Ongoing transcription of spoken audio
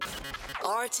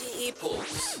RTÉ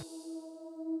Pulse.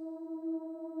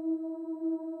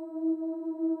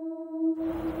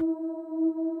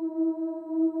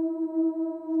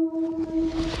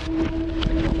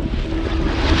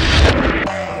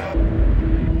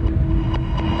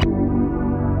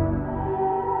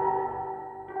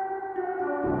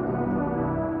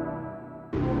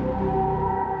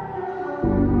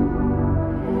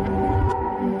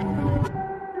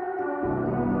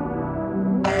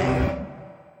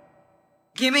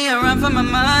 Give me a run for my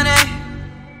money.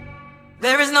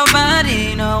 There is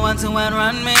nobody, no one to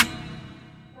outrun me.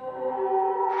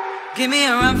 Give me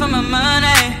a run for my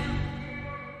money.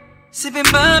 Sipping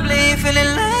bubbly,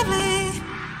 feeling lovely,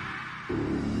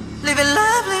 living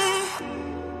lovely.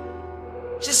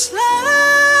 Just love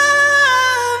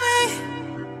me.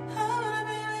 I wanna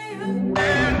be with you.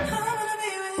 I wanna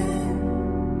be with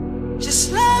you.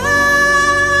 Just love.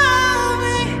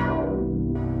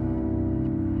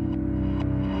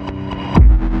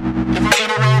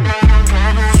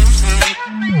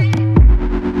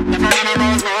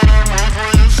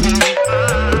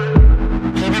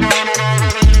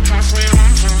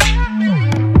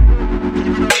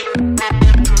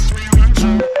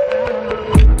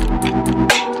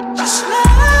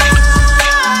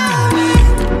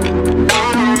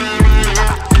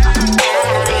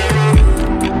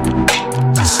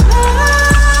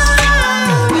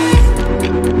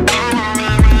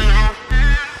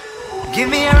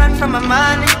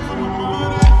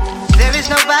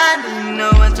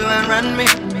 Run me.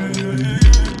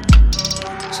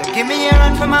 So give me a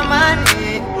run for my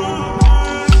money.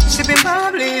 Sipping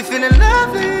bubbly, feeling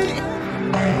lovely,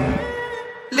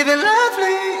 living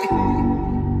lovely.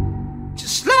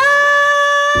 Just love,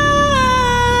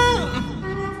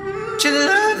 just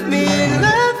love me,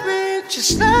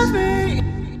 just love me,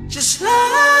 just love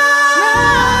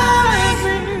me.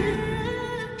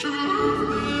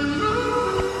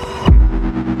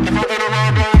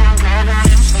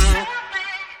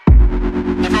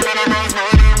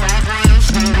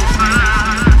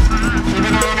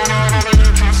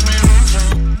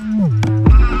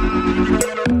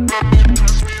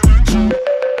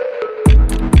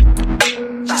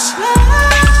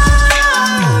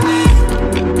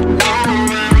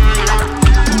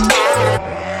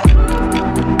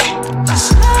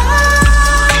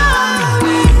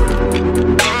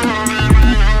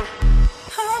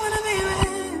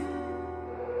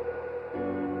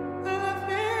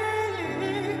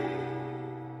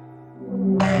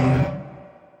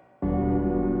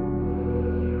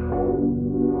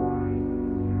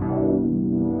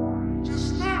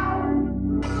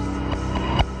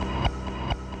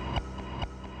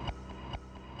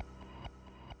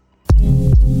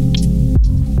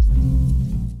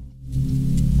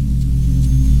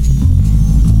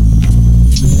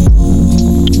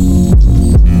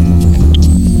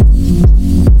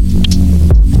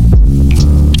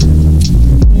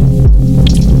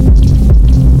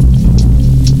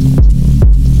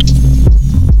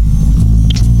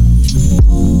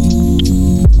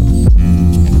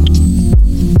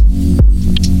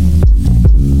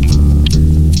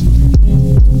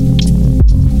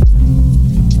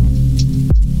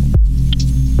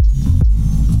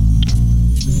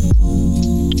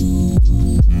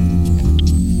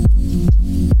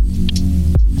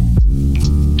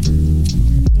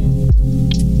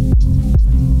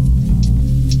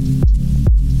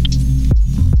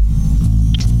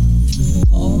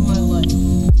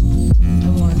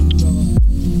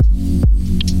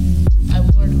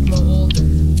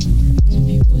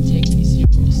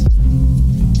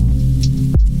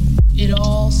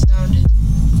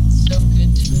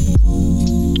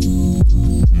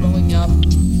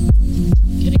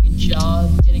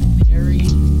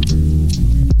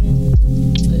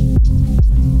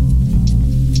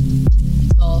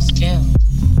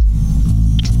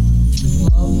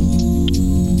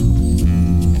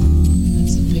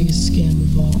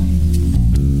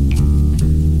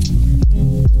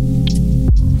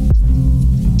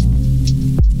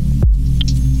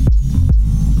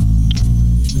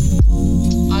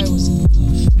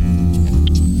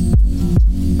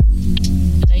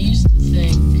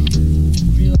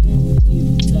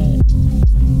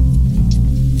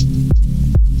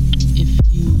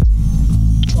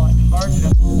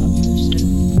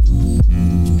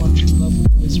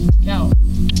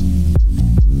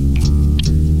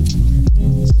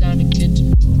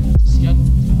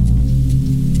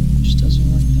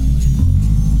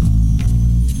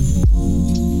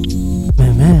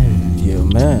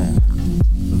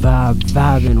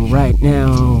 Vibing right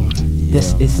now.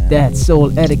 This is that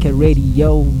Souletiquette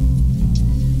Radio.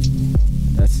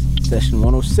 session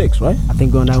 106, right? I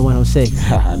think we're on that 106.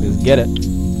 Let's get it.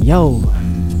 Yo,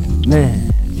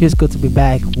 man, feels good to be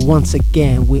back once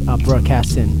again. We are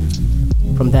broadcasting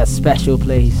from that special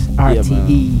place,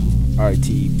 RTÉ.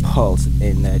 RTÉ Pulse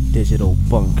in that digital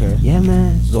bunker. Yeah,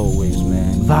 man. As always,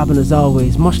 man. Vibing as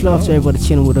always. Much love to everybody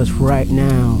chilling with us right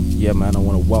now. Yeah, man. I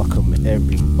want to welcome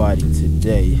everybody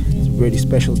today. It's a really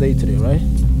special day today, right?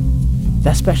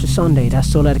 That special Sunday. That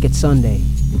Souletiquette Sunday.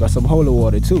 We got some holy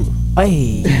water too.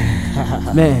 Hey,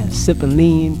 man, sipping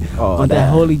lean on that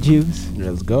holy juice.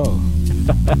 Let's go.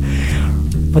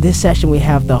 For this session, we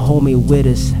have the homie with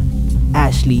us,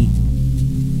 Ashley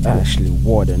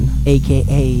Warden,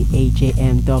 aka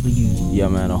AJMW. Yeah,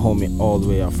 man, a homie all the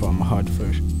way up from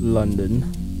Hartford, London,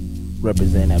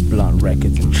 representing at Blunt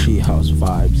Records and Treehouse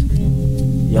Vibes.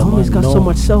 Yeah, homie's got so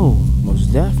much soul.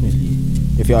 Most definitely.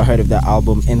 If y'all heard of that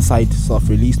album Insight,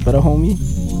 self-released by the homie,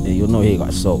 then you'll know he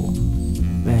got soul.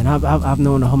 Man, I've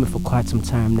known the homie for quite some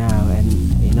time now, and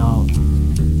you know,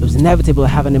 it was inevitable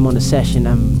having him on the session.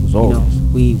 You know,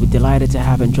 we're delighted to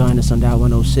have him join us on that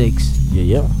 106.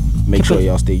 Yeah. Make sure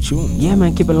y'all stay tuned. Yeah,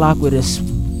 man, keep it locked with us.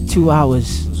 2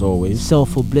 hours. As always.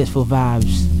 Soulful, blissful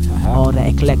vibes. All the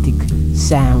eclectic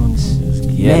sounds.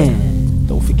 Man.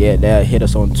 Don't forget that. Hit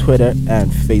us on Twitter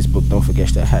and Facebook. Don't forget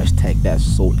the hashtag. That's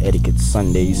Souletiquette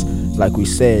Sundays. Like we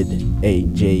said,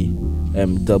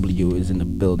 AJMW is in the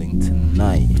building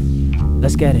tonight.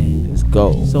 Let's get it. Let's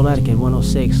go. Souletiquette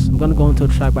 106. I'm gonna go into a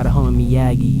track by the homie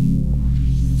Miyagi.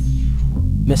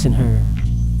 Missing Her.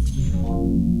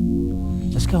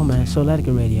 Let's go, man.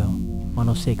 Souletiquette Radio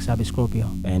 106. I'll be Scorpio.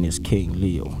 And it's King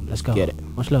Leo. Let's go. Get it.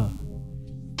 Much love.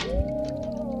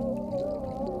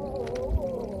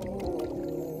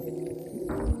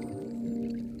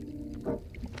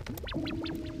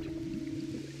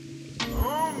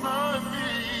 On my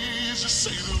knees, just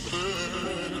say the word.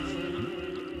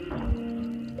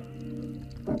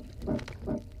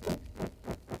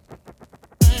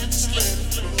 Let's let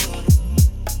it go.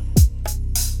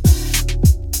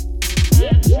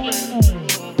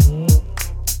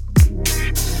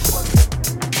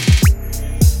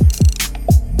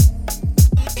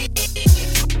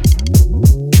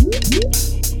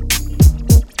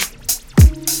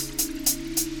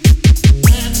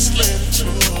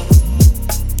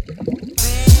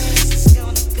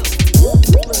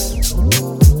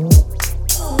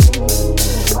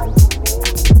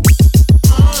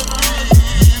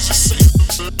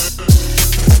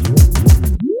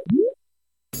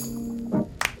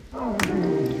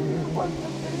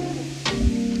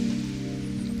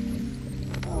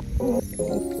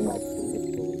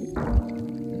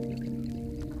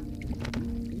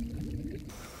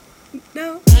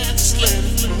 No.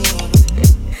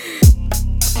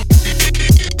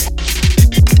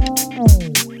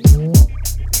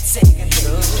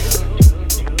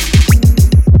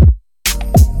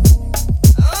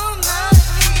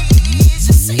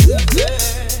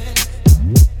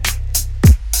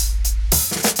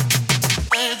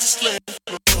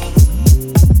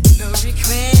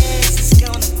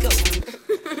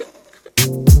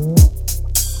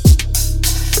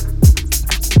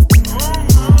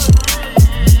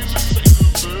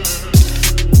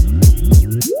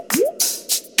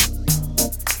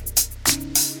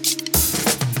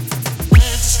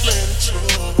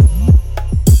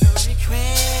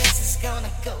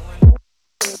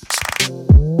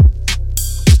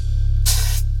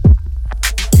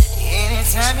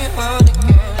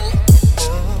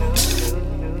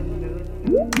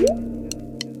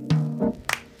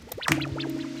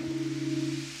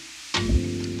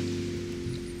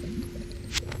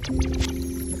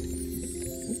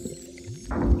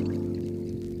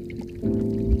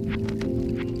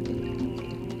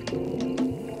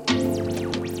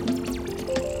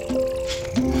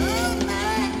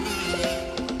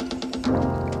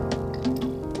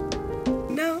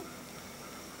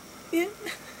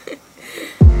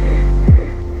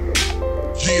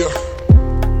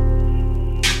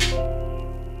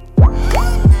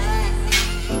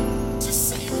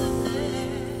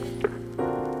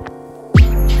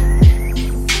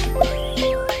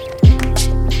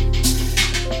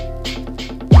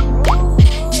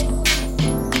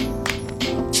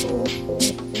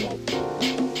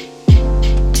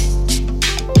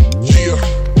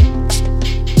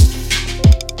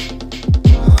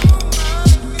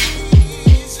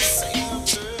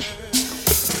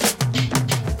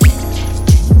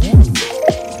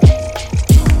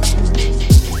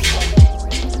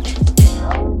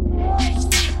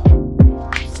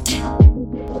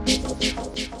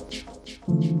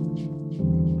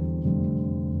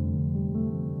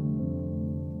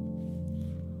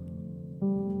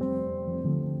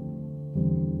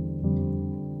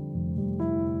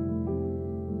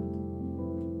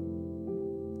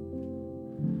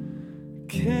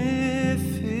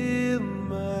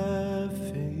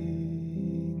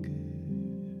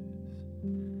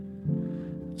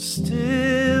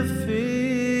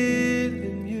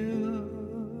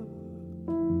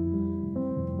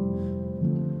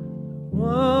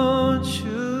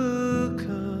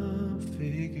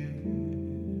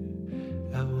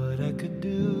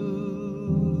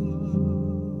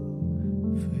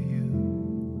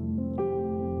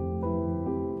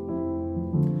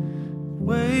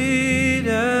 wait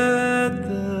at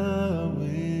the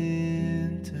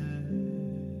winter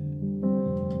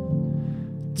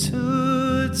to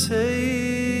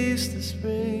taste the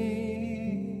spring.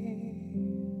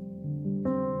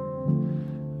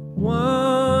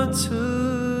 Want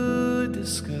to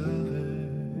discover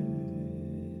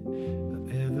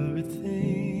everything.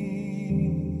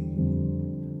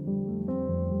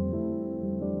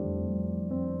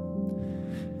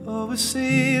 Oh, it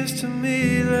seems to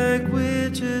me like we're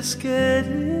just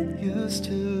getting used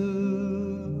to,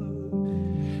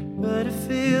 but it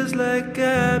feels like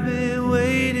I've been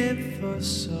waiting for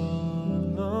so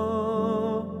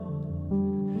long.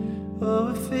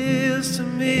 Oh, it feels to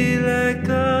me like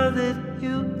all that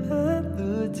you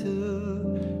allude to,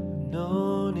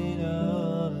 known it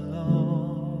all along.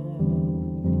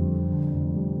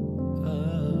 Oh,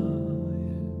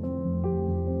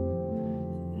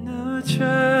 yeah. Never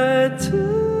tried to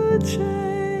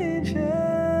change it.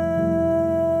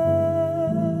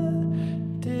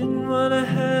 Didn't wanna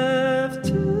have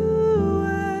to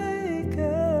wake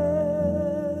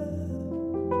up.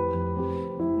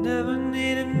 Never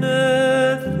needed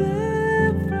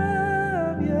nothing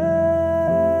from you.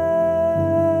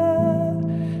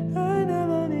 I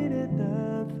never needed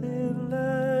nothing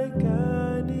like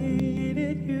I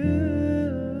needed you.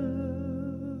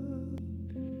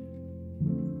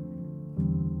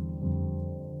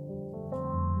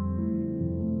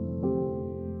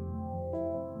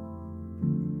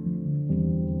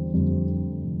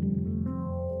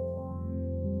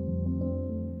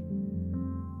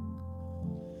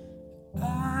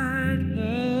 I'd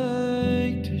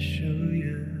like to show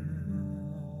you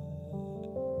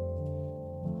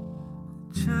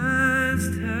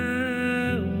just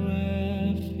how I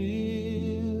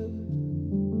feel.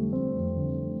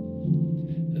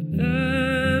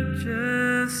 I'm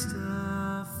just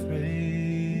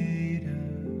afraid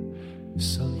of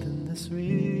something that's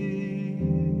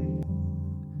real,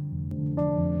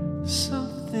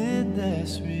 something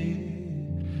that's real.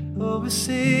 Oh, it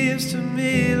seems to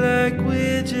me like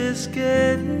we're just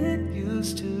getting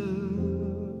used to.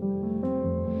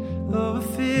 Oh, it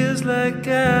feels like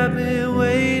I've been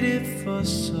waiting for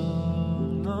so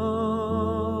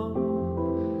long.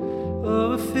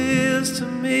 Oh, it feels to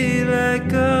me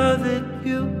like all that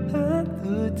you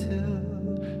allude to,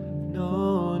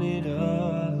 known it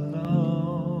all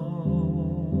along.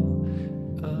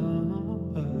 Oh,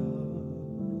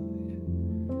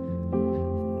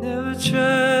 never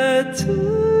tried to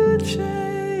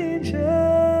change it.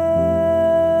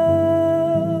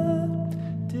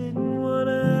 Didn't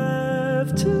wanna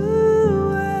have to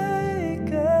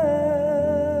wake up.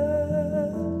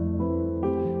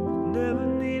 Never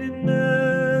needed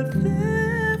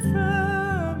nothing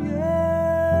from you.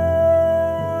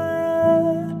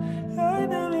 I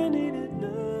never needed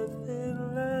nothing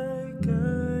like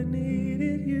I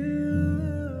needed you.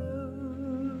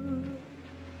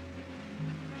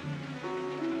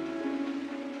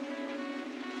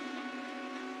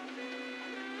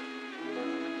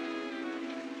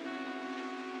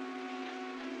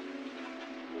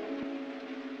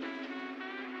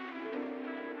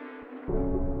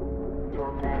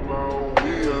 Talk about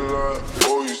we a lot.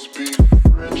 Oh, you speak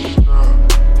French now.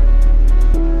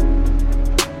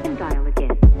 And dial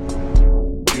again.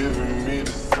 Giving me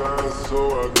the sign, so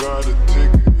I gotta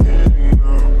take it in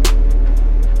now.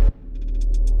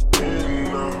 In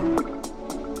now.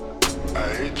 I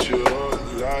hit you up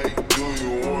like, do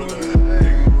you wanna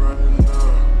hang right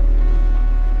now?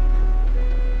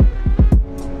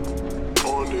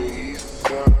 On the east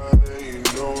side, you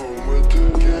know I'm with the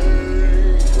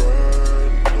gang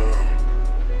right now.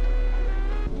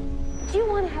 Do you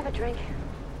want to have a drink?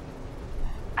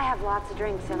 I have lots of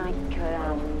drinks and I could,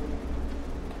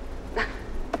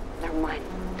 never mind.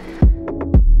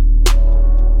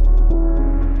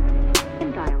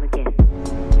 And dial again.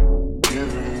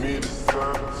 Giving me the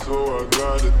sign, so I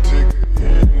gotta take it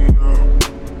in now.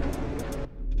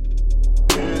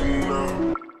 In now.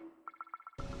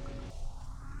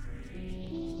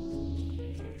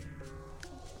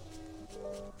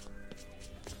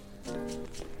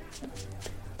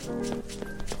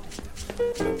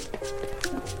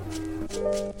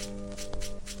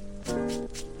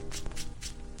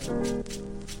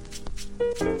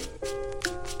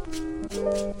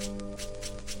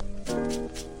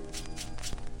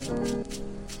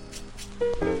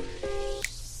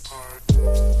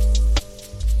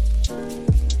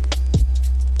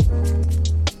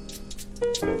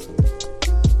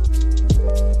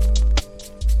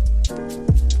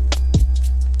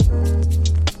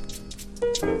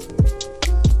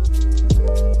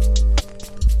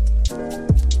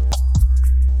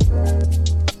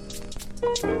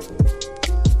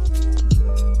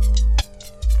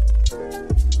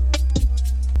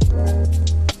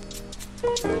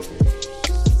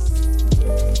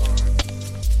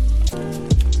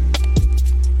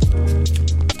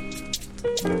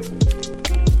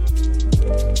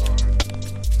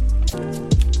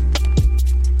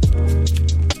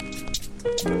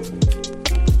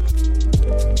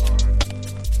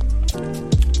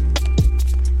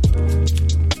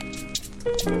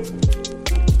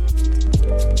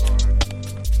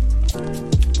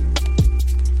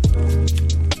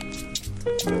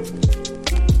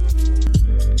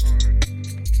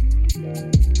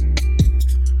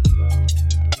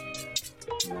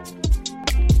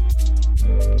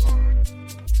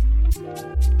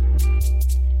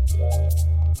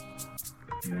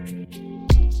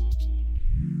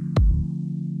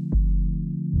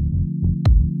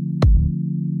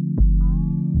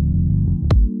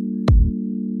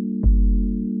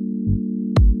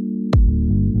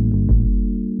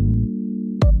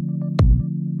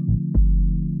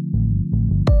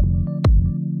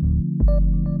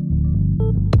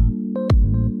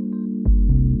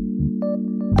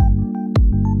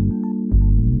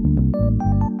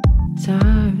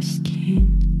 skin,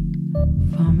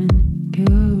 forming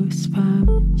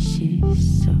goosebumps.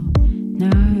 She's so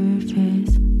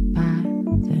nervous by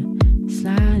the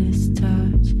slightest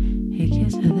touch. He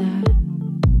gives her that.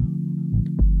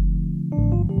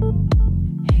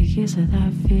 He gives her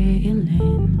that feeling.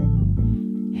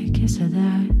 He gives her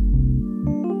that.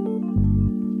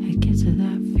 He gives her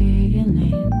that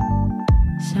feeling.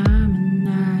 Summer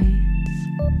nights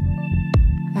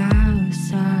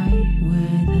outside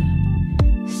with a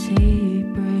sea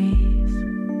breeze.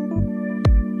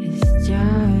 It's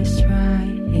just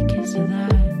right. He gives her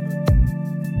that.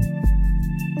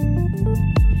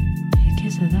 He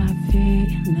gives her that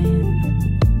feeling.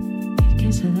 He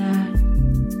gives her that.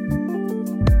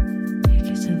 He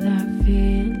gives her that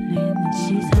feeling. And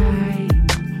she's high.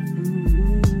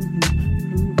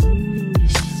 Yeah,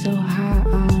 she's so high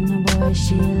on the boy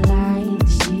she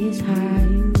likes. She's high.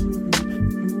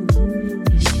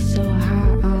 Yeah, she's so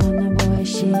high on the boy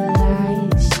she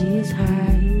likes. She's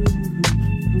high.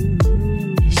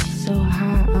 Yeah, she's so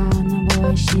high on the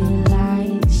boy she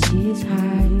likes. She's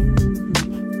high.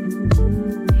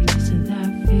 He gives her that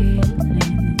feeling.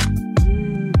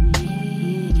 He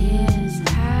gives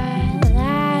her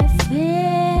that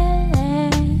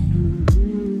feeling.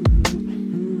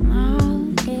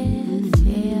 Oh, it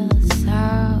feels so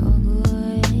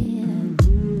good.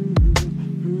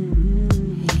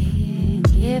 He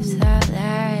gives her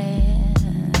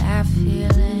that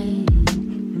feeling.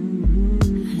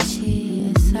 And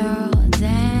she is so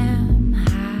damn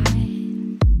high.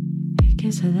 He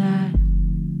gives her that.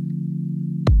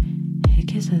 He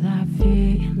gives her that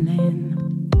feeling.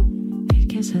 He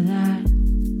gives her that.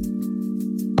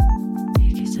 He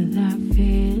gives her that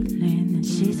feeling. And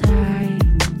she's high.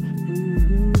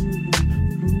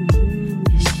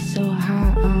 Yeah, she's so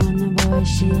high on the boy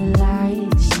she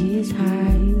likes. She's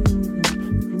high.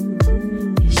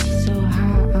 Yeah, she's so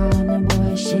high on the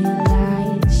boy she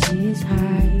likes. She's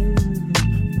high.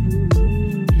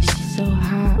 Yeah, she's so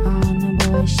high on the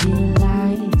boy she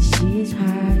likes. She's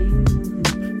high.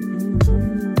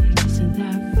 He gives her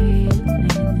that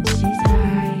feeling. She's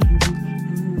high.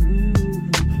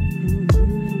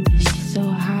 Yeah, she's so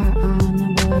high on the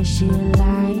boy she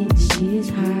likes. She's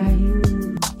high.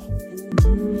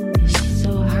 Yeah, she's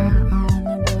so high on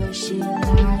the boy she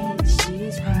likes.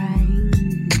 She's high.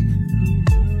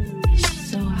 Yeah, she's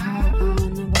so high on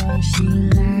the boy she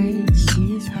likes.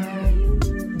 She's high.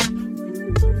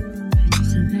 He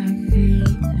gives her that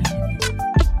feeling.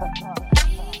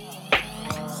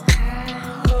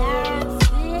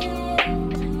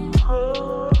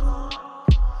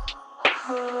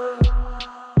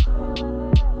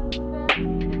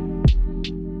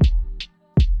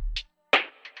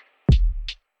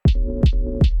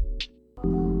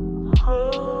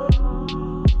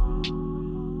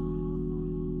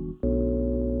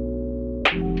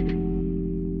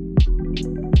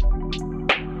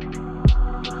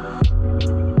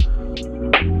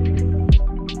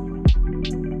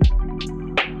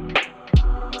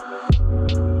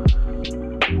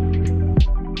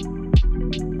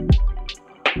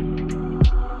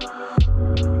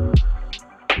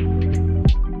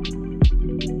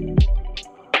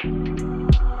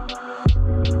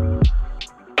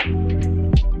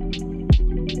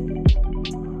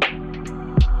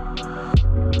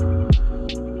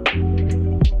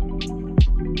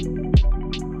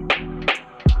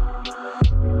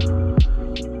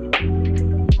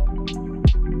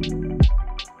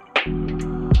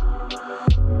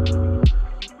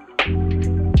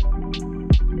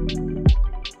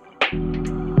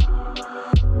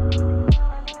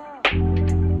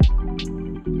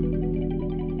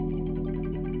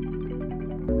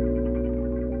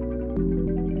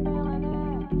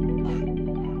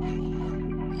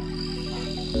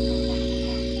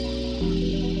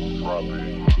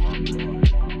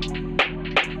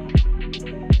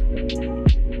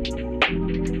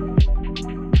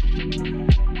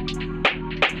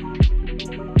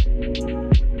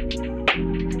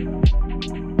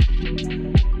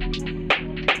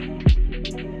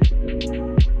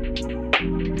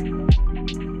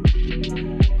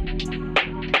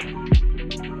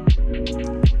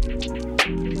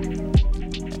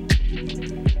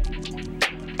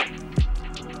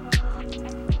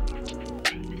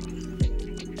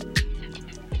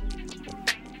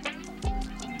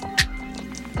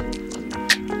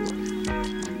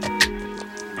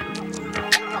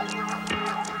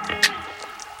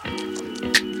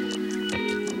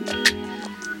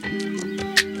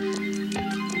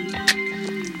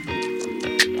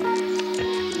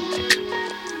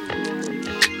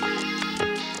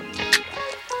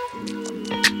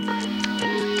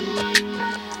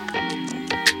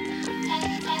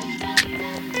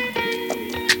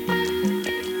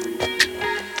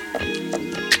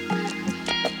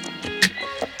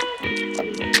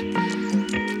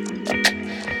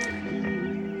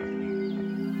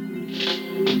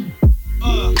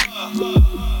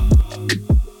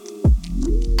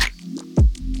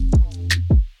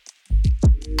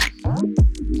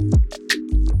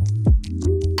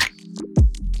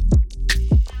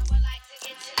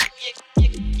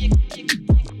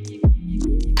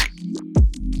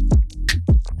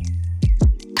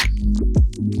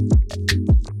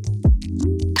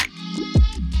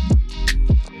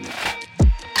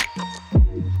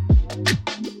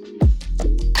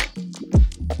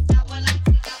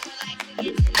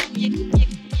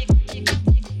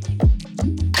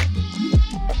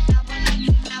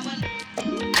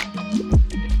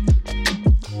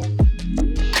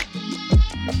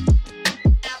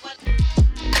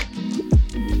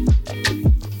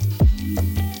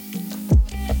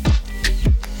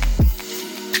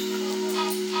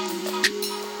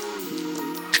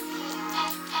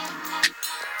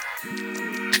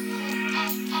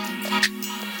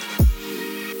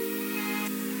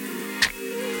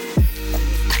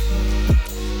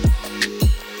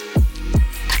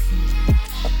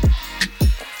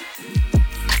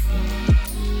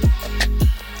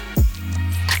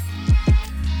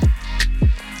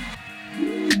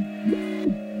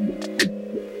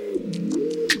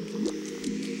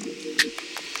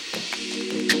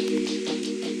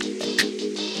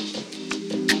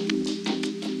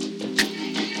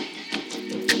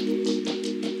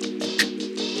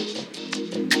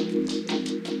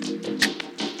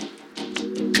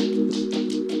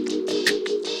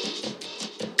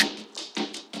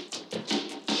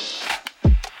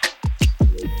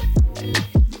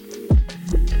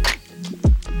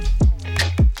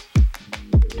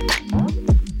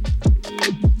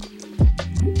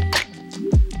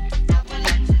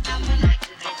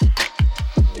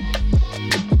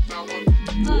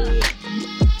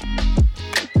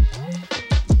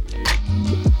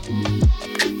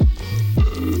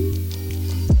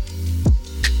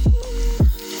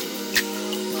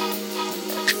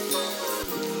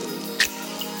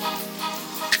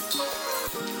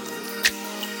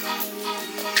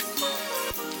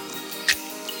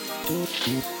 Need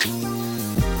you.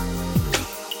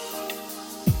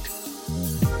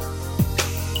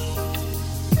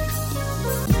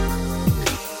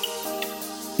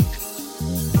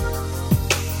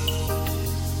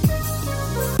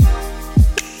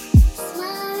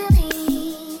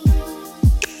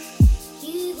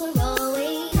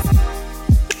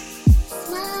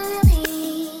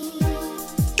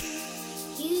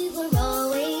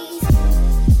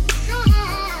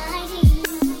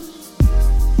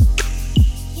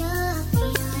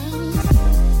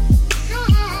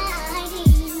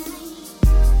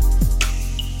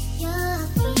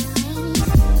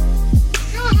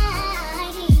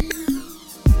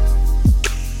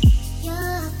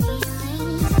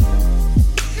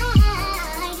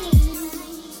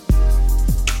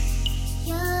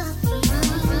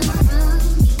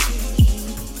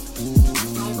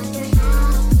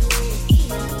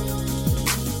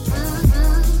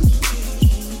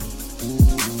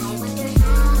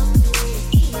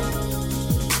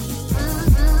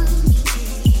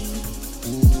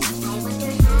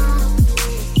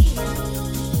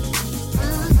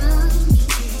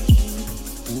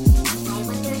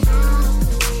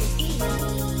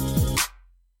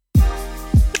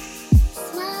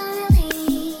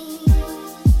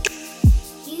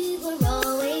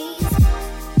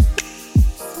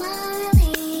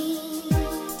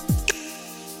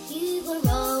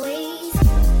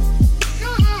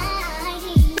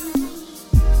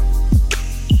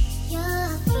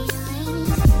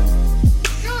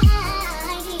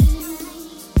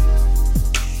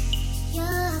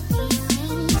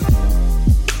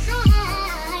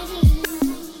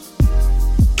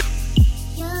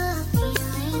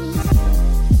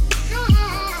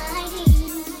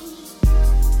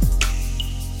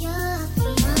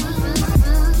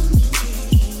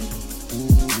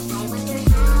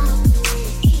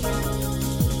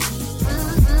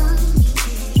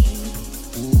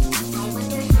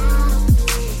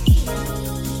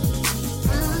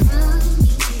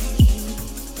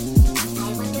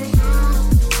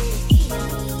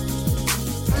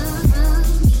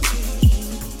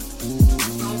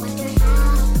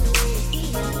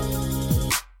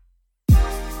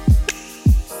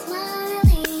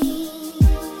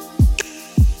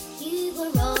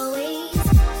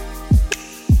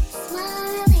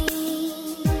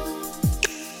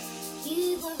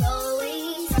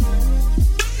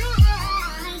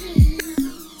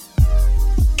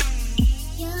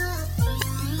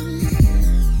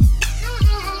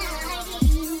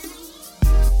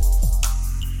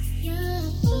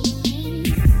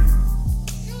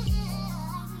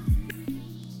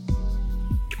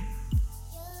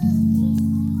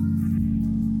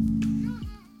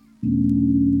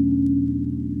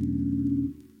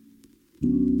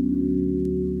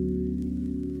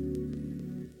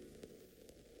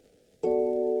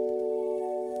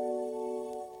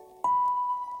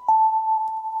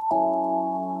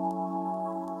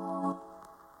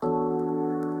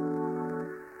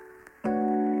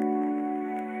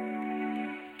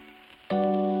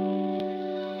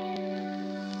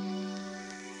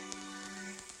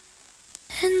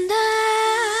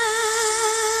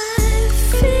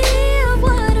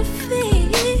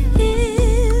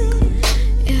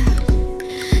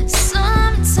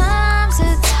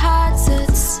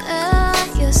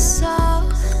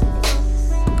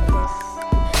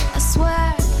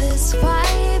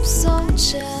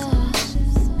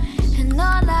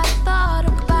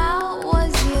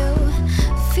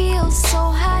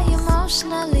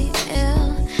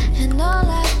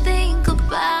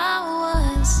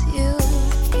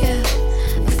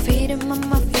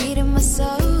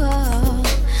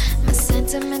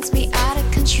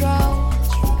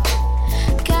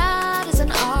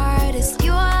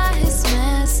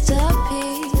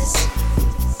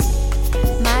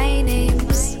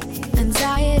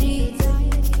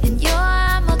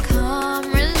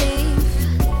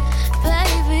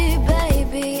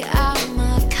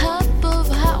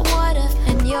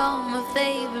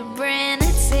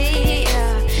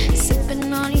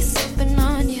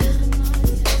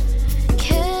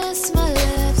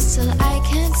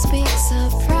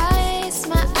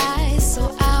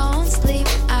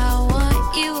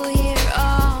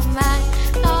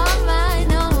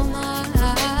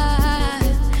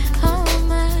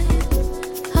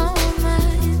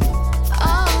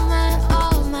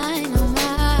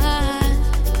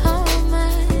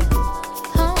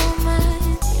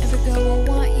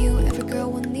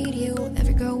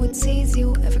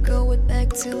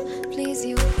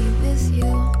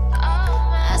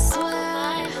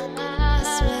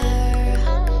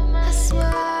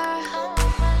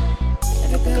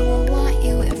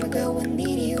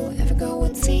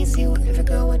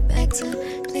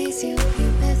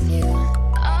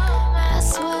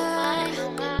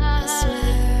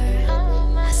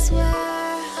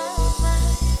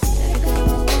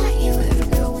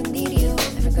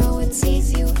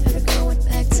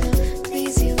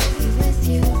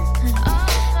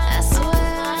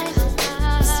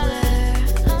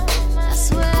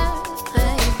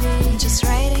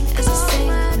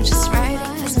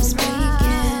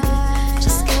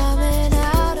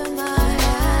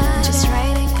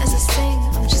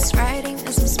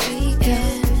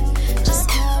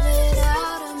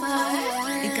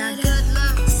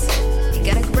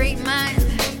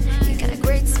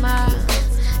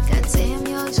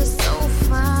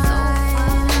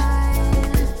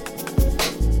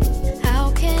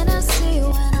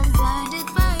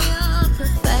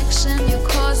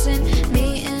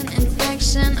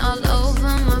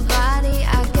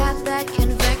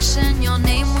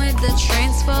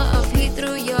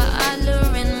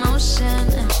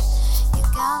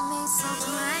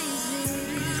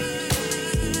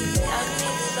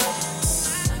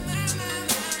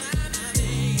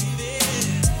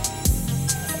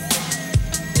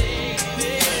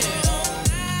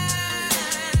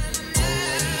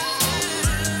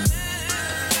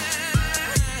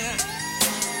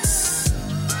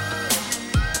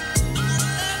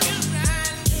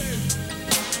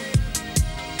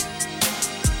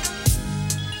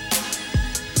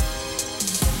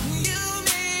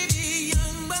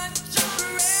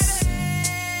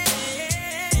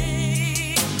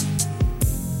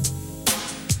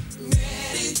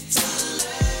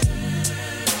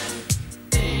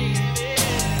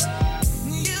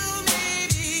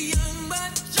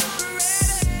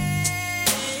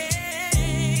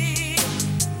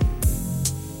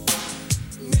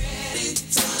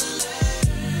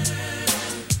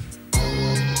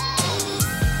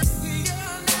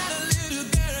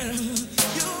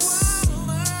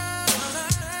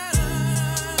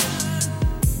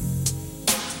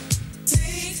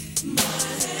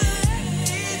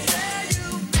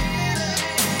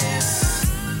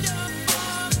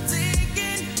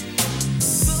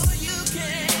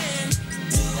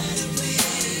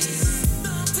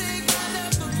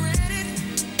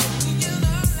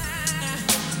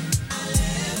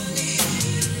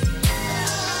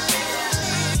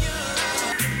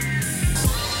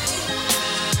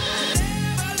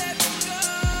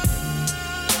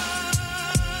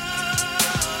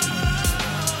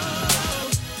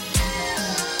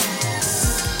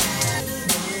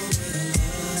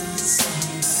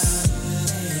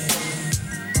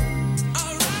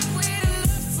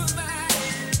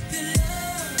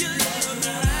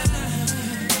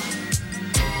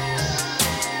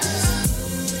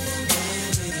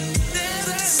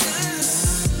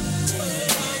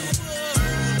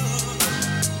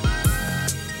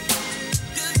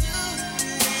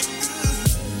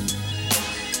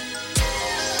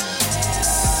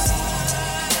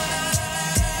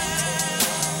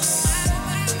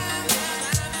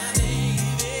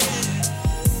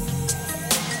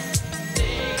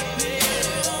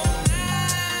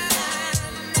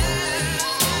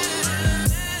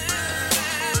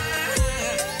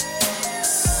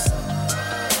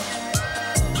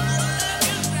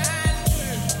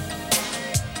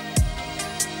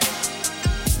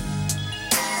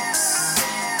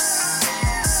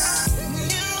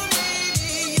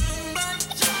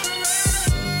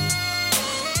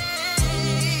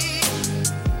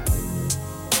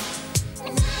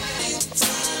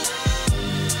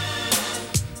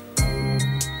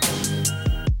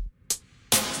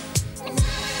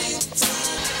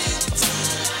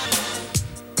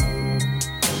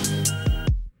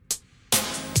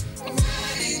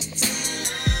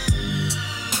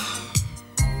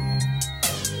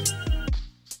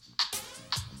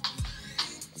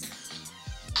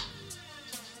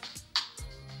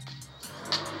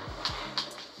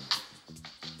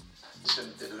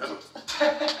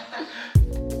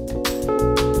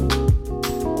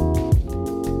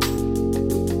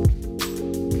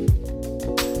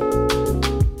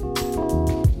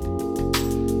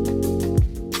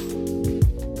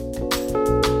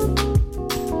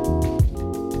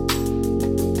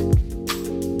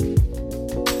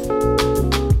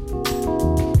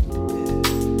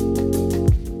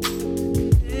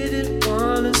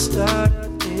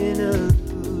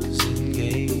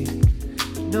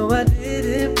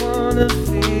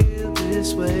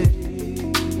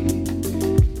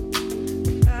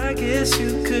 I guess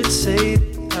you could say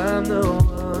that I'm the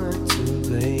one to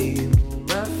blame,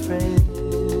 my friend.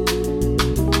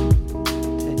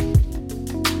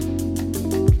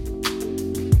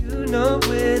 You know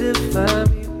where to find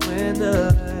me when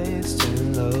the lights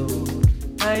turn low.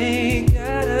 I ain't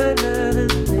got another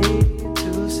thing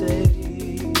to say.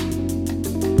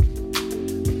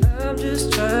 I'm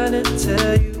just trying to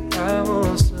tell you I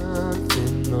want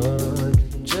something more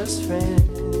than just friends.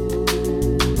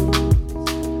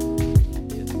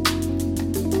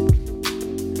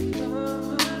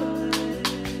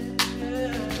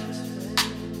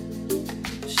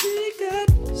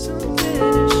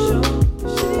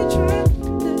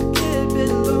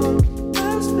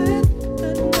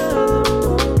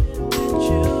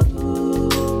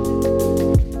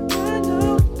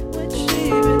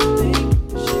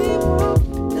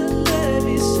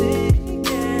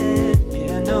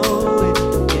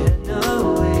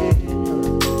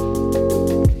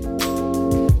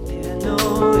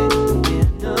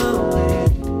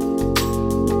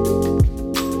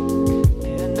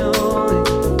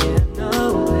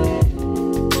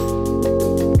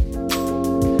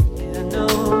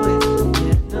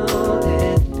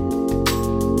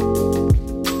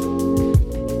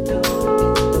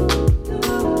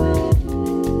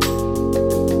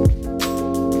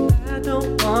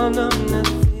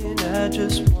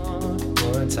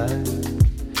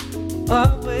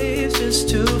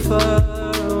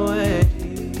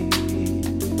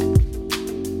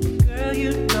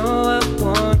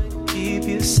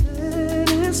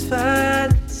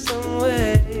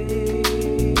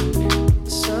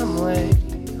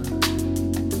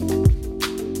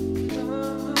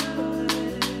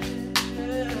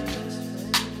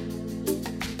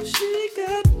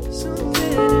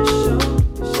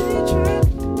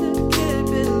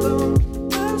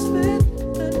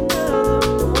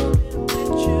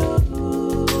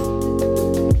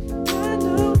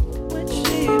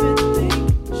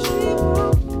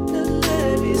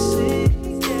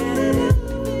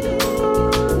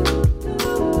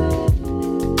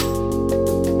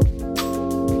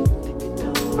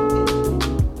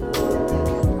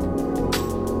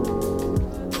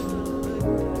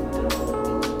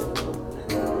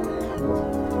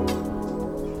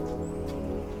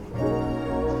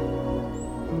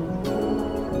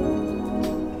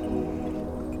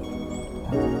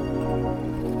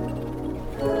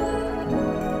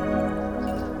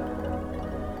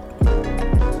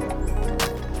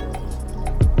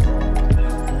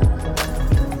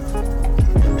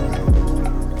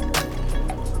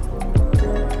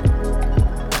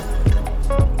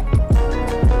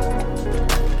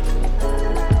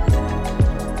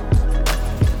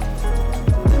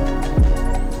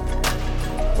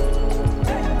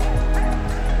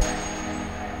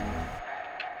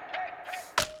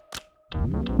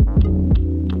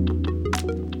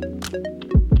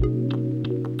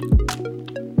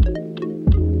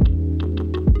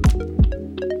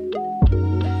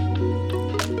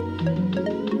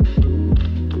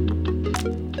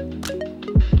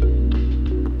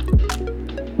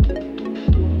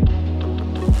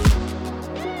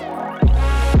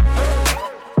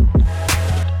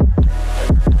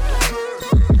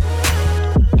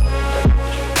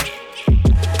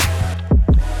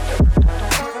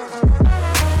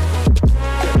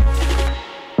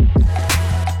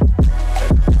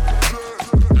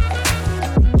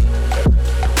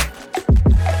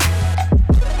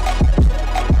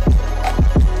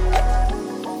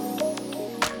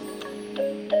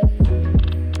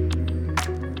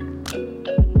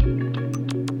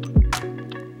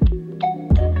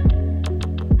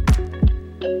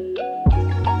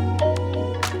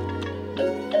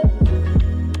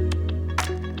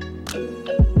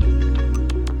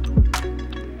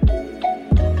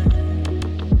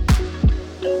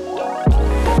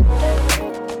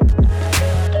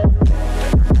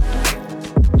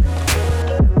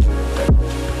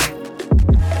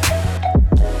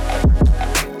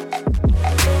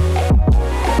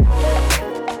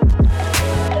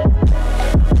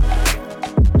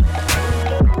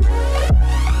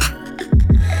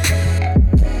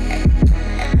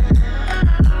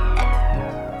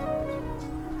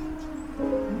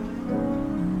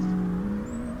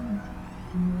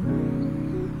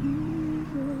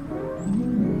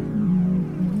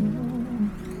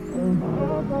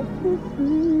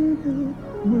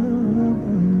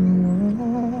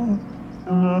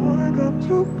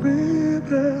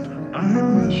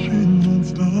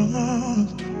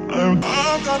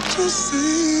 I've got to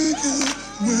see you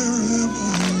wherever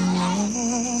you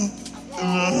are.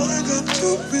 And I got to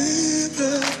be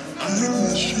there. I'm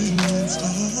wishing on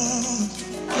stars.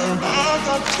 And I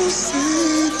got to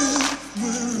see you.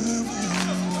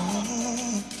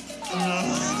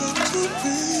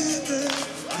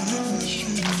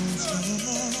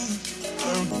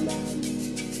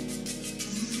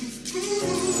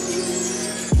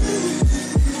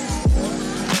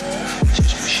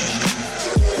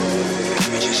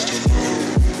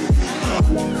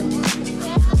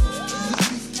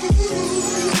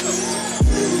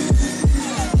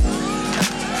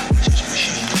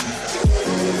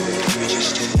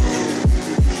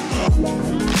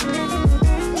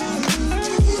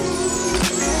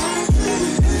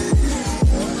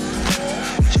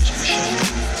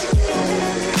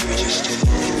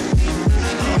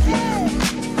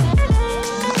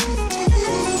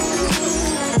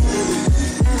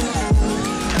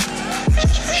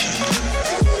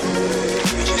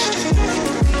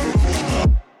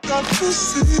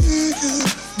 see you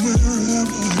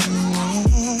wherever you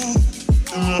are.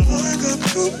 And I got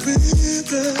to be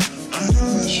there at a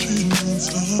machine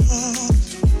time.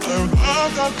 I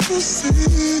got to see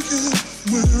you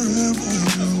wherever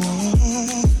you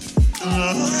are. And I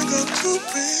got to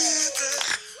be there.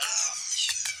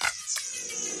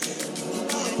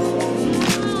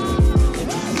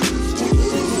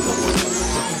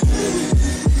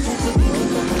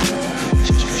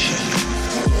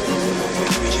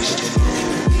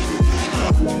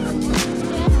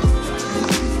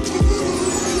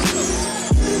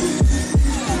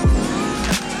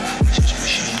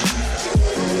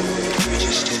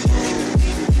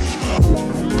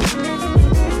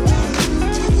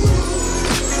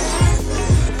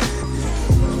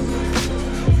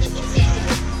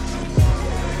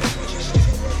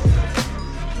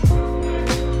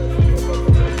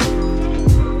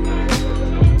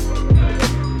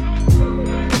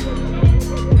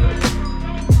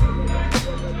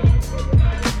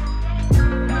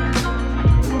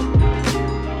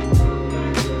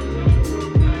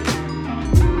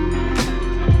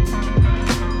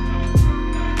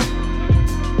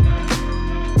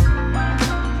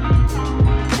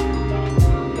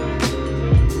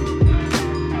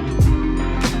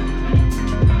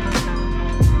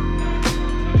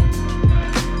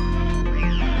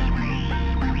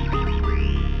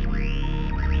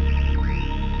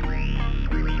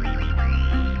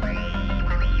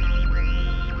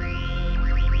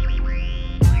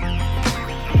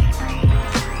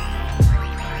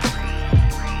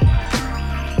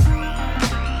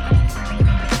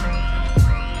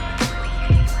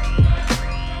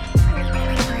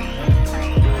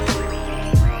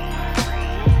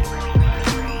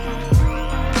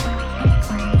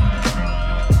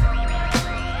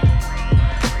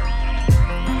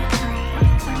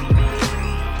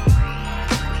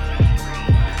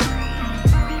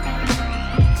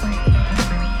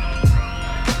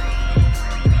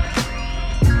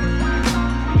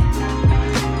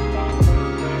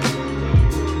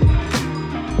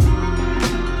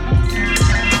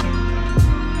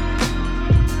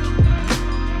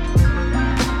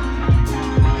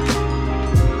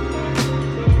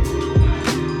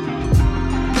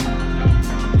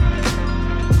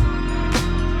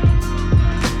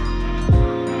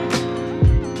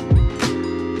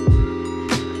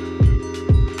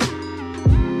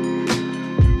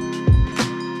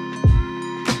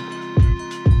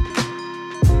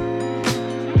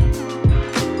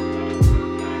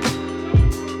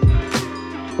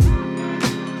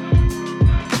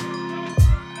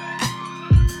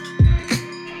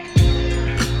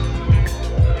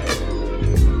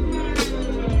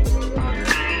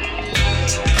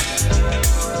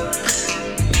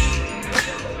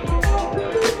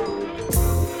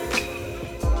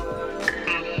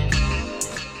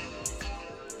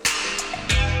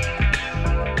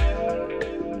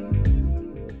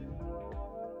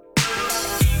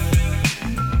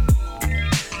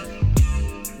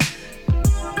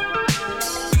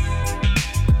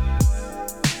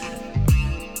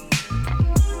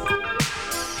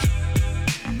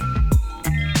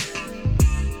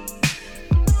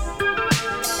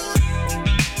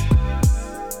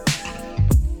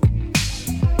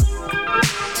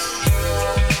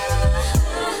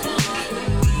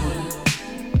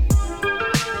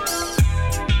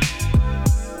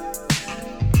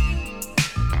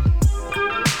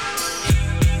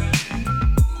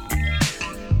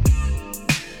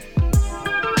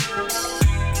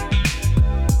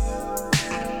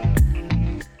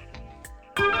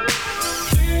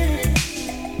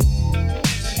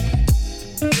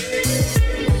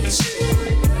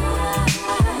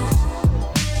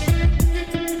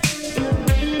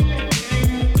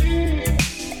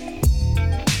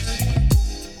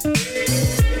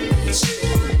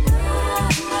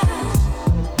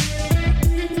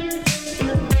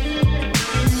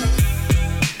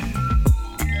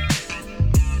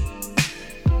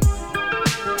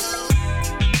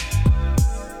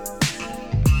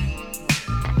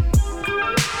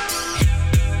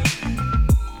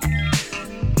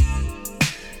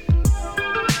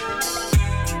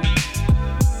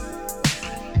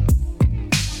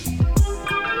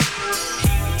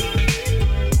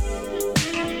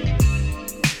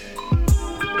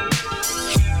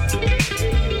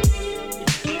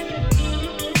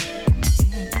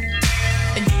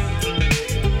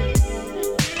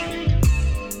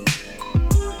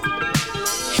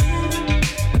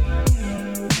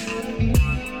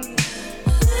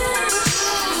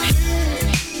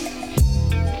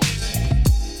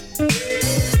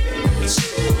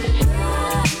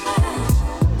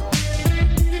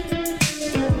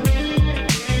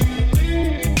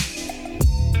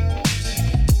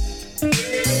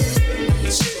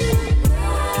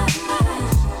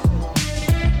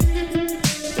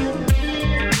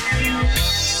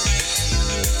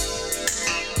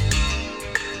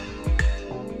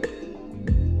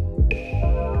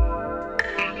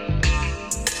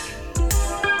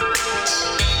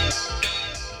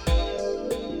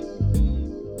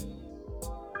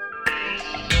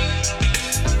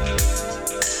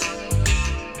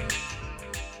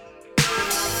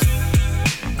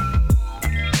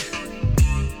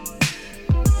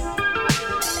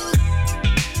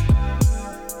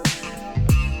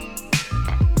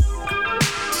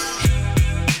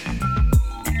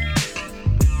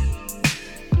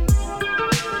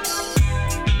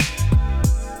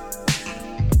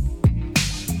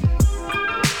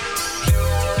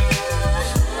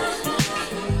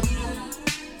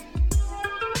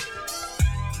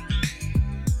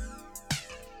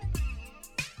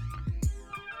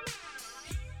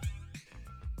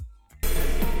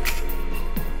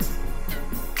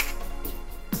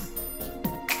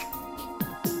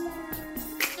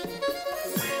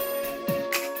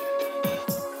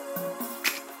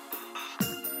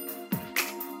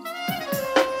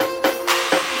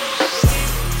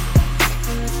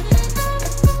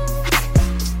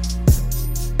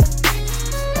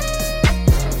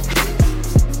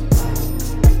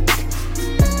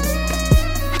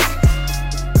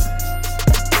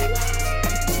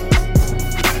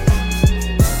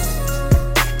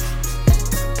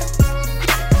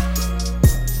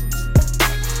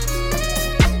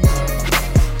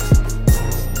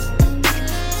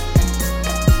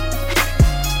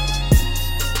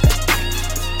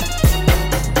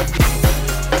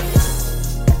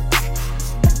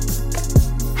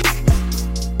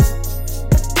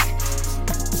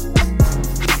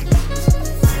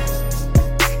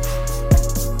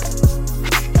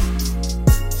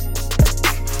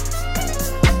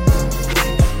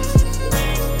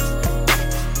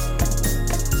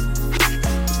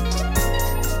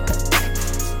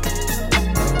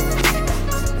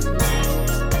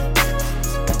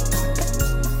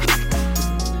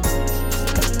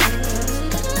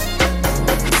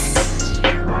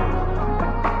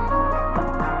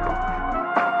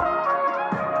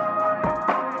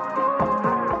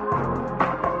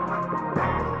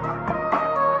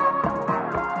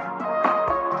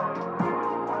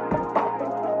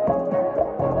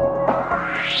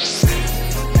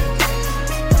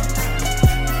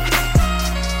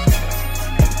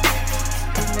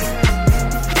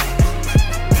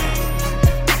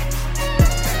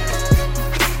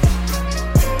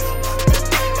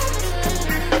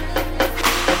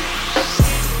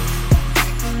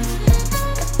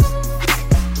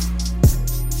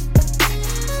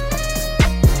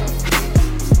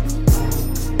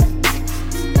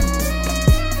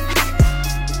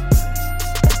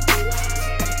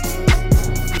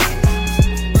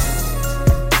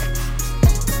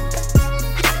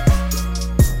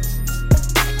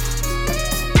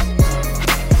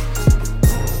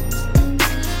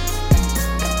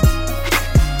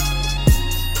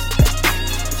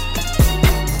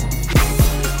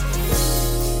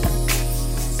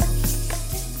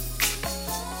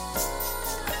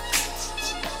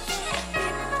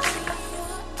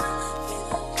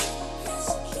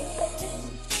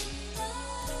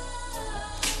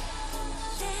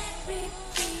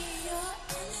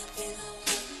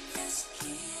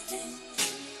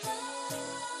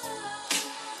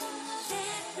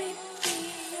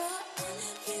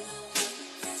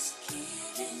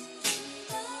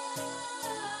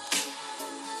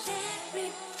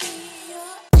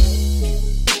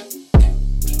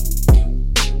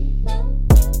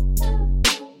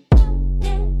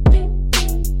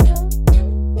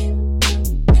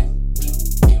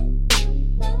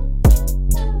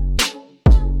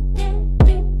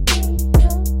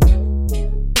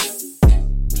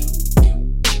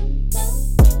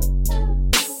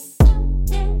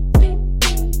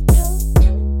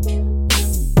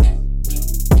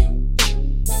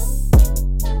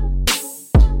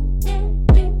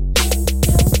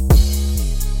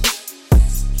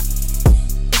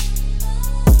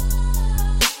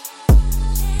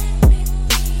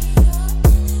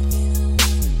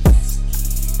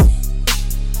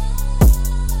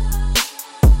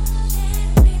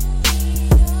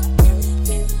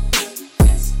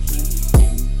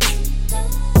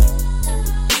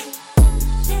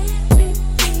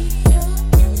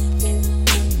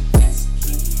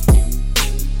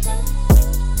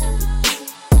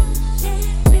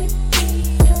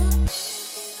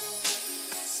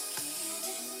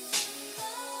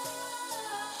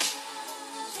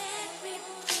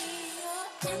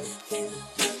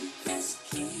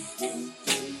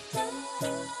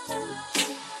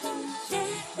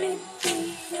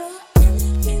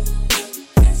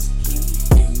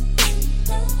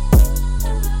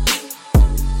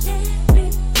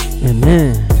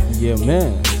 Man. Yeah,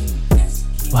 man.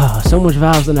 Wow, so much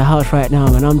vibes in the house right now,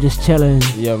 man. I'm just chilling.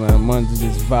 Yeah, man. Man's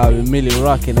just vibing, Millie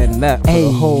rocking and that for the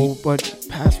whole,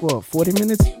 past what, 40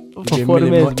 minutes? For 40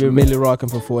 minutes. Millie rocking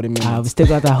for 40 minutes. We still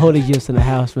got that holy juice in the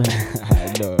house, man.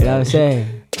 I know. You know what I'm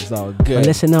saying? It's all good. But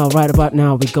listen now, right about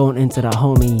now, we're going into the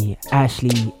homie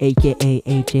Ashley, aka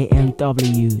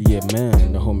AJMW. Yeah,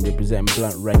 man. The homie representing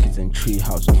Blunt Records and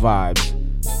Treehouse Vibes.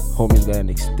 Homie's got an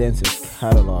extensive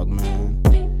catalog, man.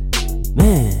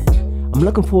 Man, I'm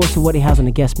looking forward to what he has on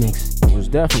the guest mix.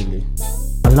 Most definitely.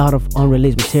 A lot of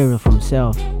unreleased material from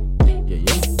himself. Yeah.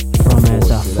 From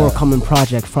his forthcoming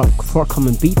project,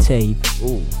 forthcoming beat tape.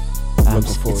 Ooh.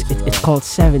 It's called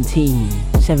 17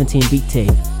 beat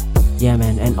tape. Yeah,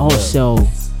 man. And also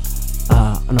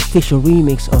an official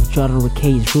remix of Jordan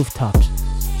Rakay's Rooftops.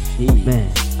 Man,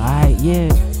 alright, yeah.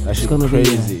 That's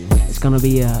crazy. It's gonna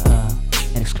be an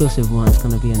exclusive one. It's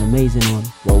gonna be an amazing one.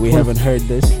 Well, we haven't heard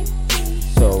this,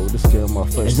 so this is my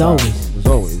first time. As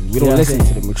always. We don't listen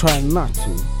to them. We try not to.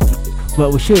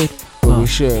 But we should. We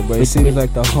should. But it seems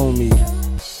like the homie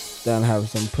done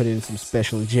have putting some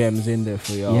special gems in there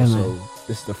for y'all. Yeah, so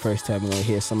this is the first time we're gonna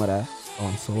hear some of that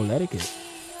on Souletiquette.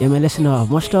 Yeah, man, listen up.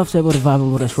 Much stuff's able to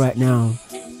vibing with us right now.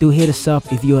 Do hit us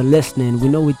up if you are listening. We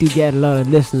know we do get a lot of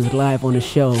listeners live on the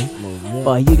show.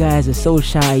 But you guys are so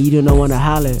shy, you do not want to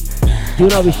holler. Do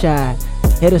not be shy.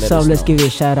 Hit us up, let's give you a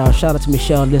shout out. Shout out to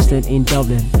Michelle listening in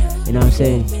Dublin. You know what I'm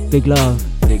saying? Big love.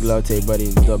 Big love to everybody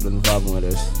in Dublin vibing with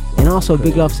us. And also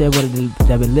big love to everybody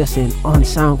that been listening on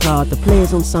SoundCloud. The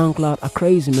players on SoundCloud are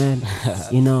crazy, man.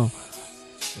 You know.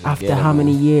 After how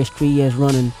many years? 3 years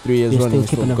running. 3 years we're running,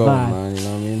 still keeping the going, vibe. man, you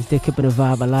know what I mean? Still keeping the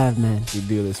vibe alive, man. We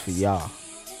do this for y'all.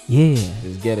 Yeah.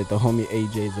 Let's get it. The homie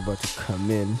AJ is about to come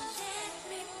in.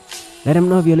 Let him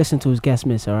know if you're listening to his guest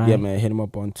mix, alright? Yeah, man. Hit him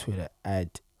up on Twitter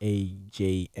at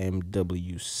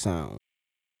AJMW Sound.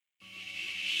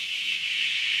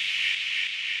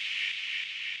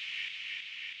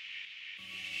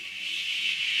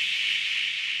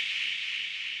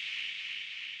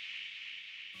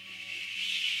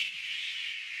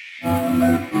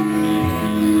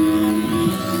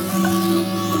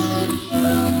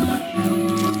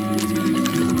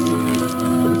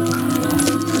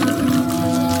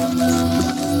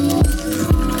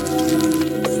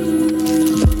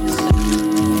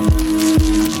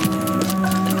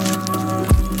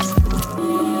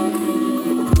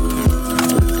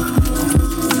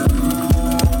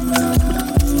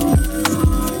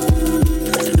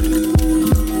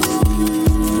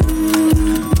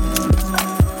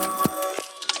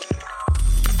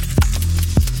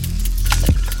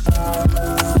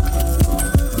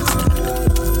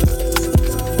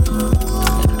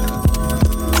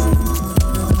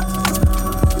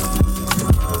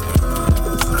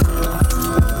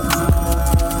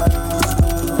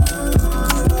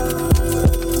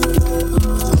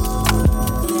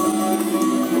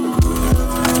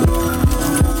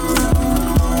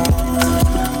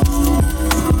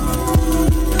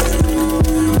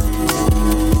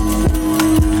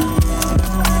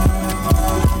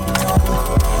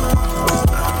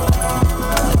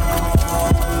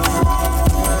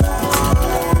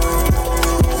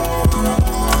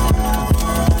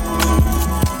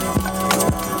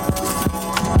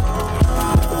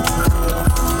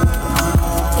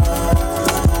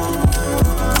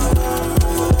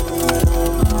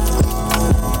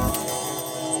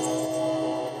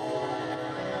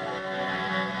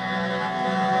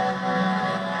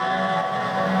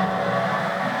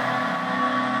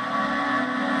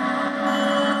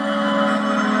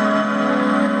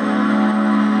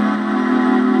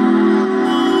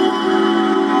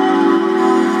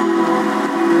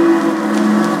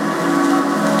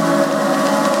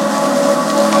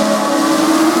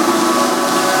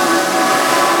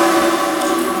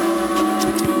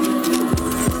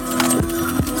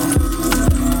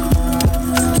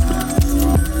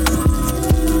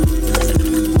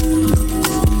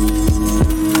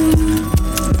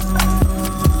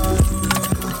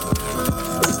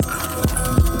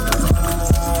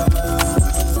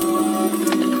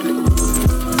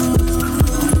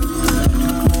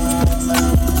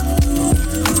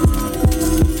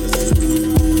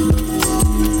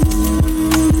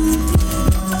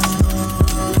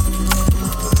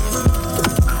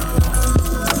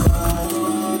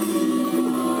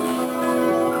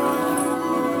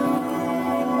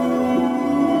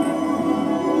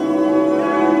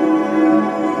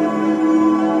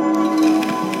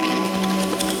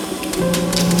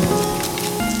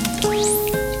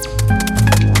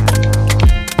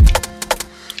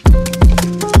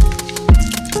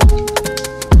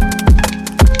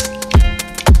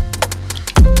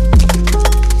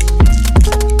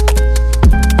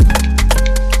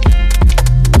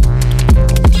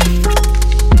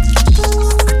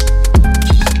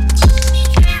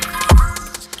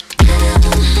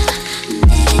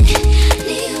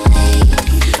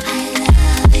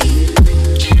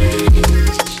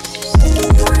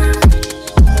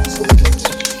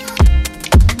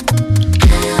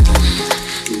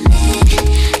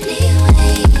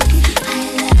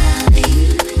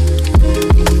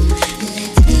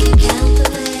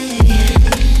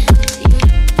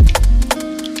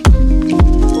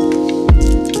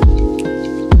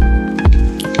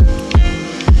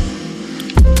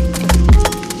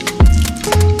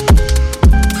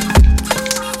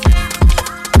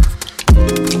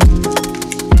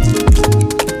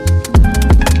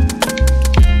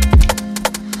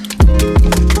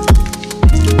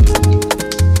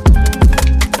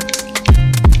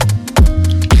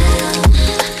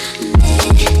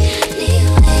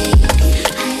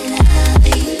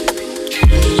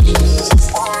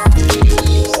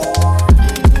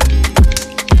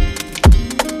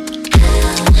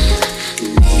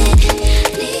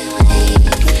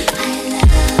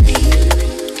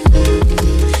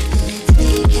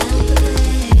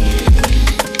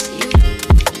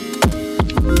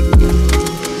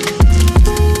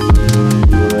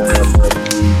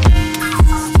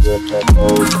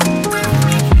 Yeah.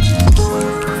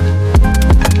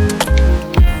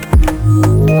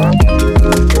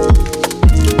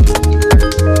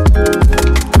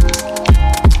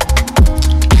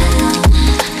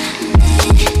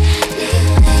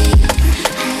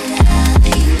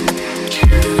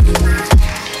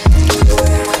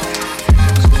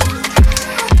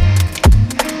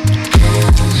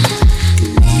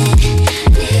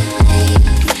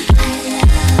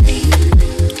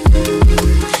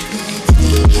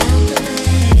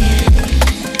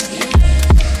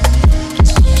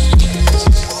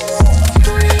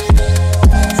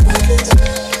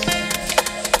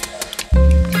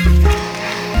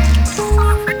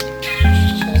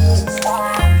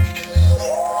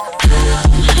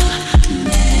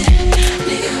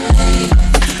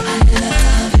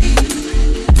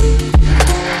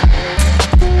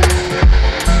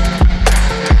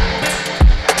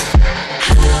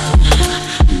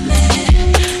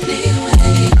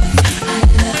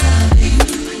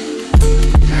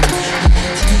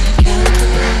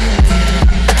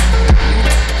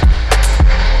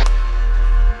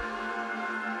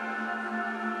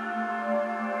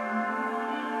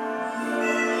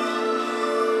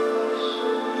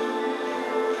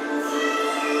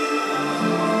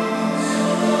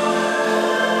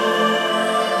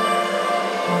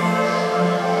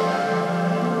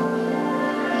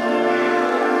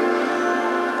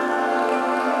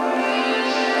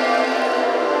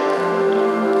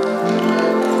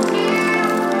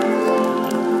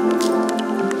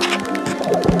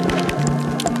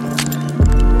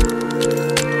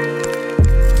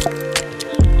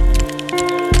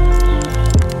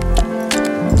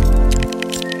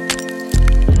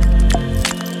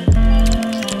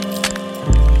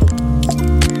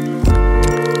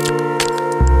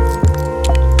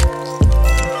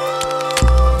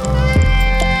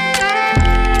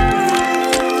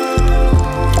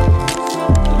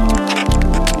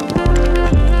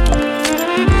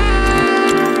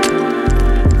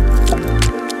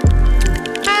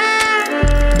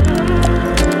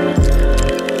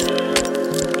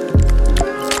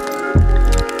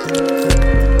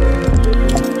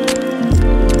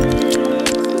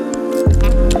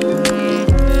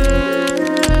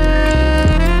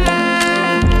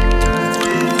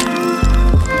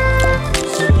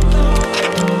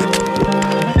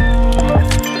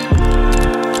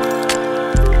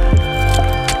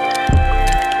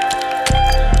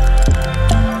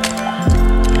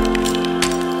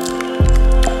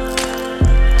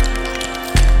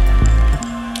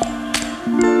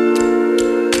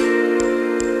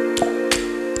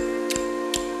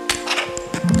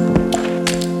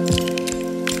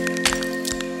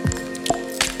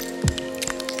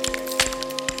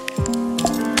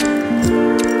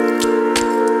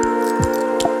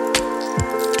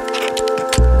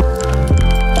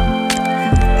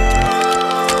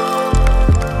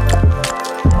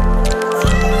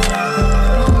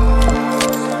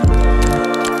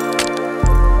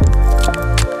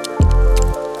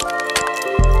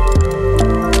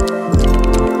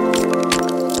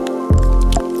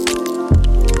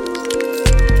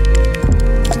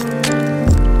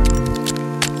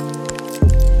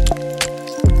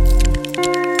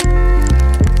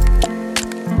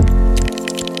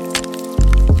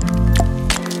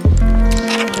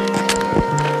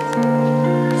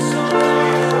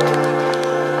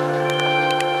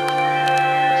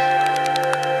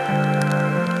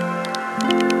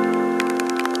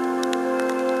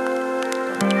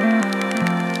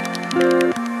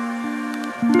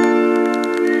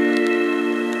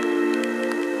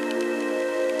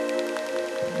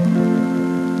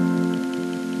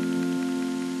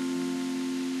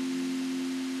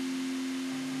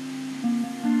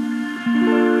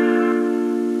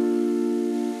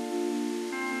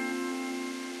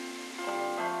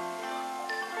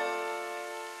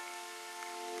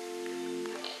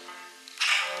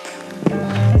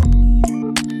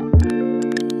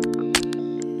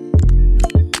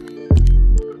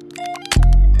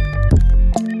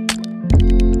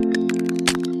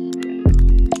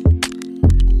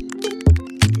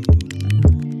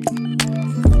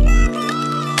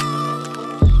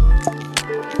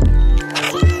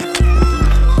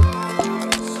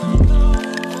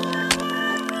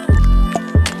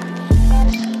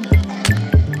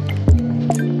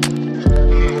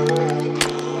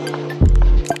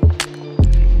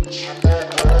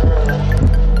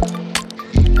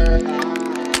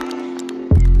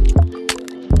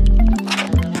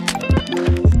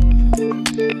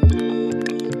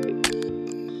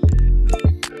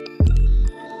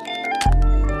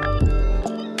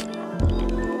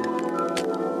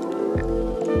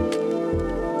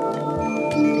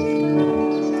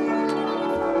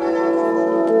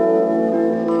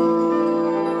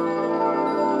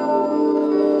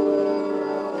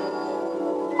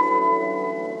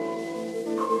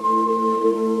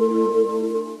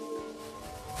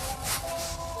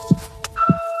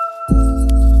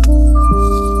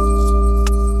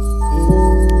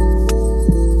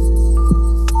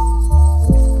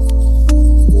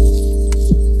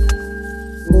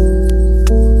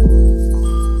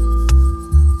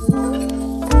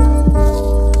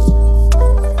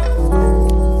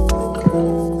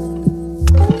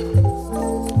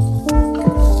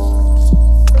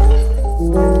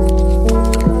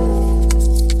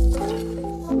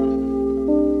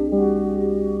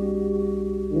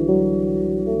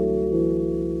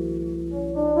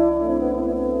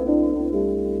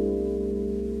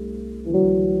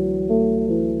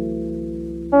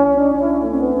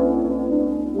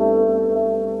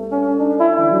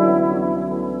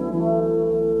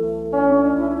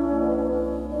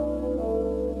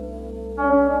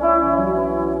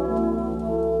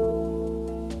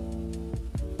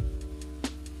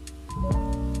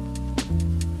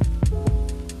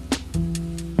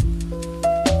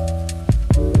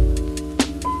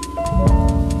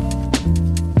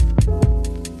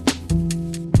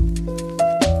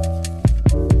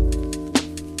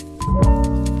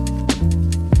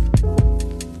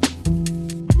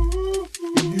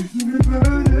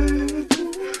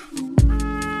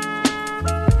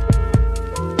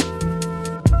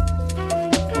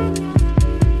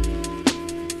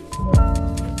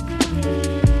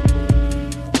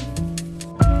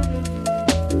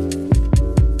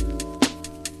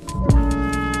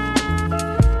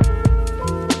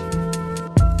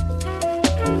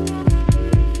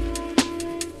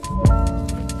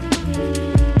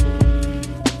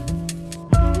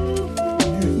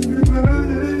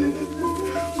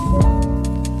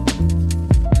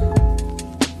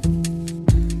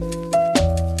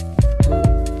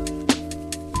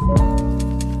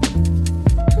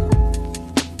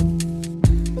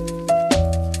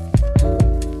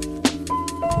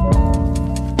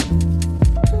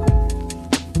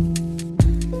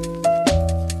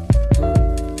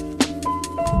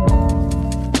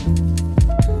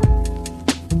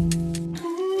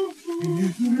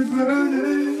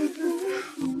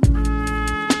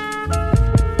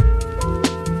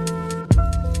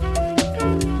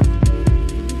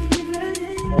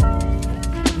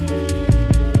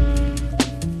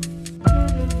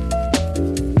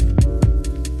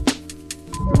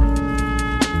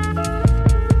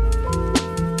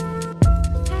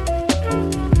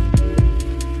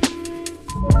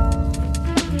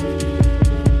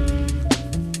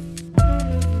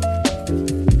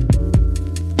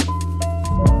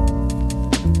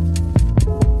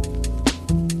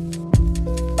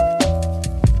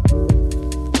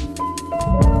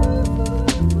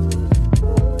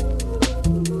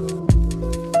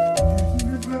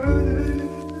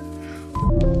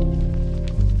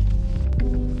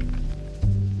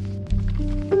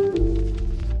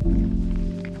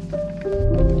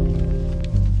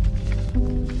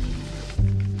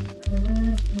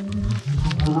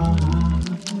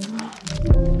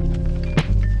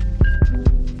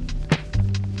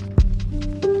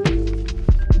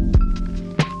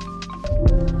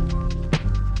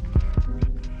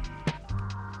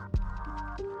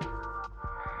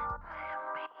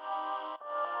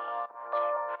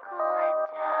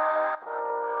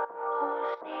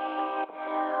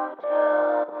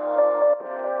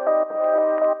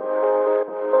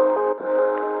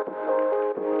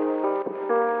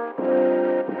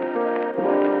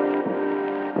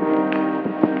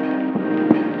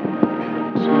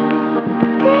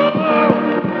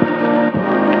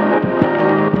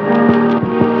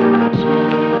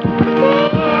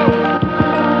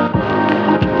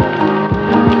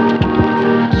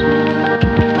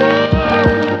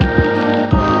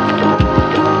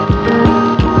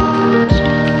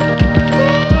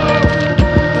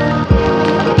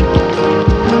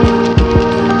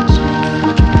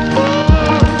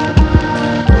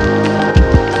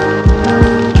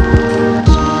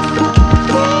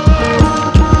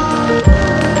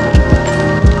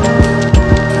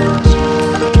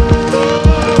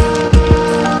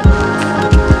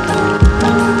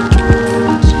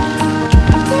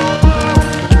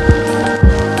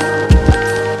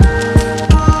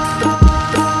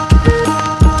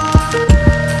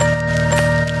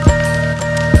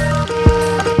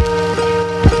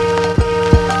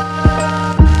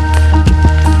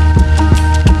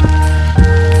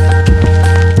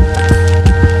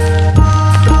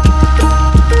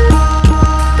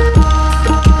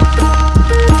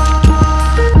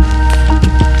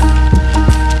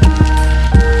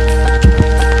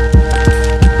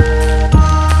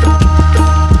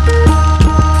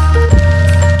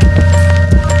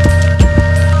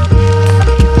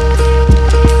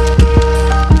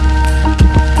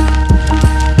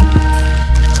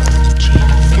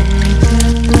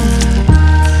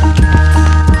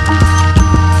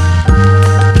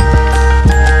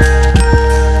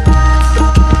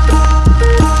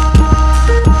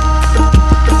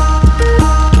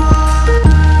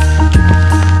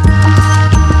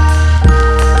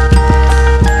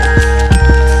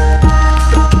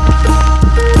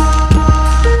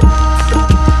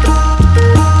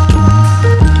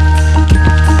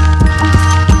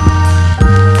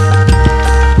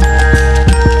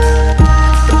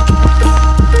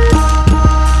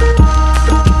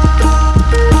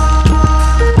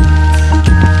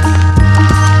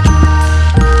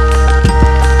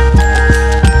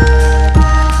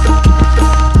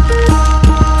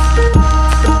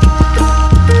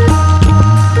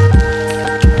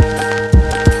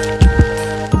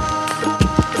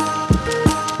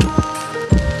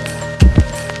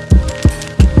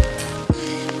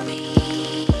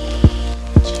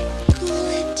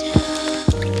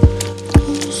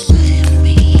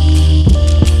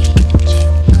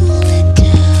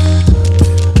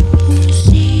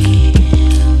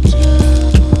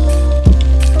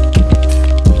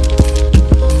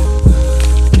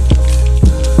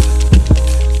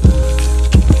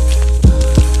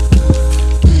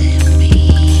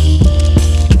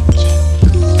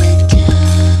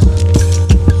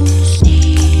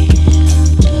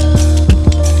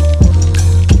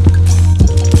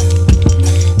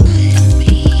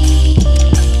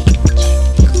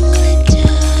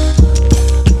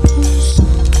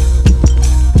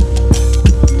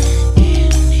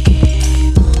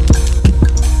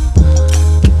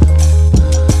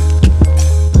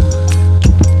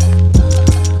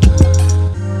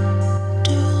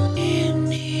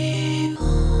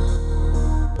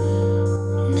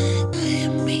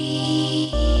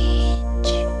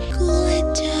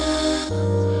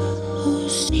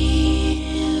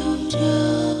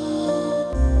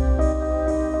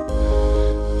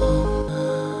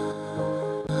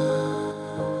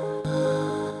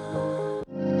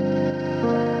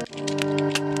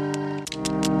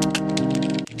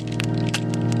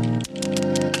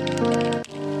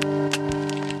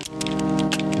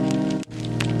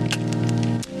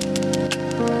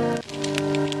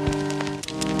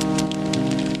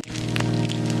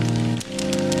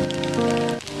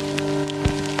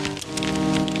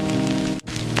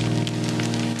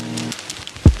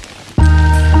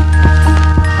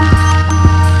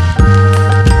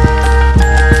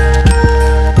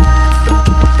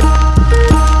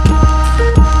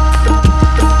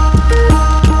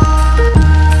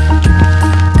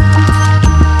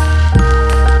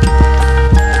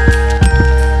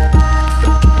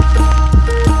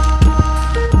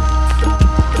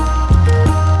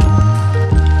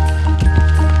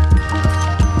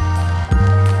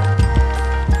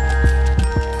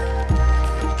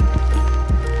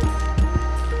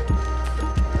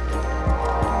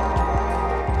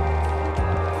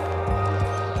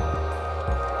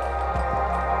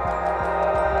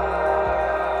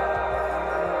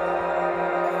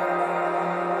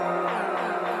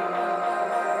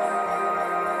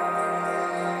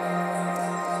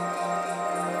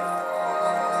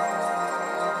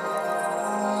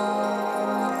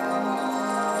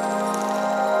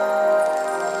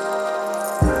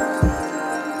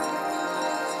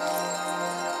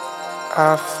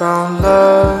 I found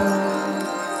love.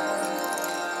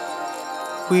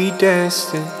 We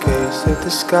danced and gazed at the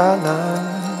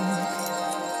skyline.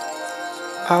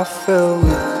 I fell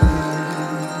with it.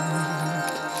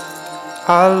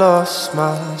 I lost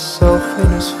myself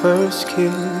in his first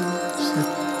kiss.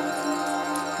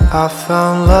 I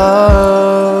found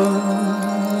love.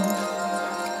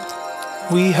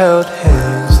 We held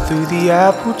hands through the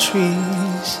apple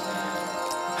trees.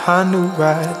 I knew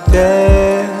right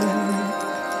there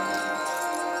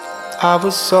I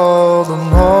was all the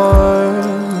more.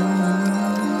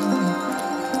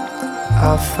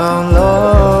 I found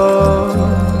love.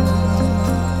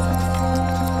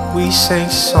 We sang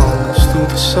songs through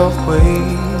the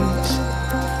subways.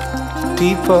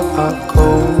 Deeper I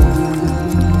go,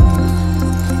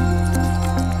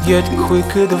 yet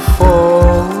quicker to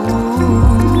fall.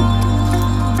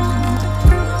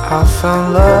 I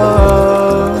found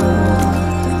love,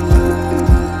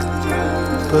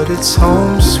 but it's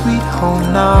home sweet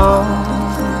home now.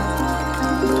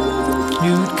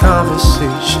 New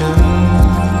conversation,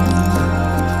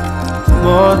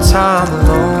 more time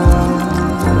alone.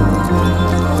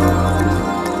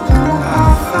 I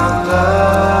found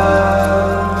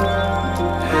love.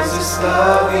 Has this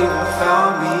love even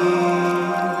found me?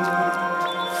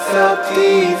 Felt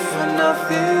deep for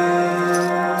nothing.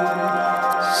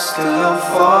 Still I'm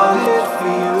falling for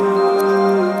you.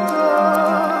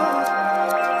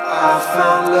 I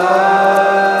found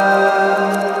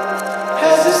love.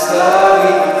 Has this love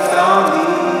even found me?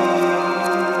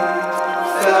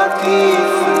 Felt deep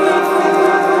for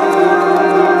nothing.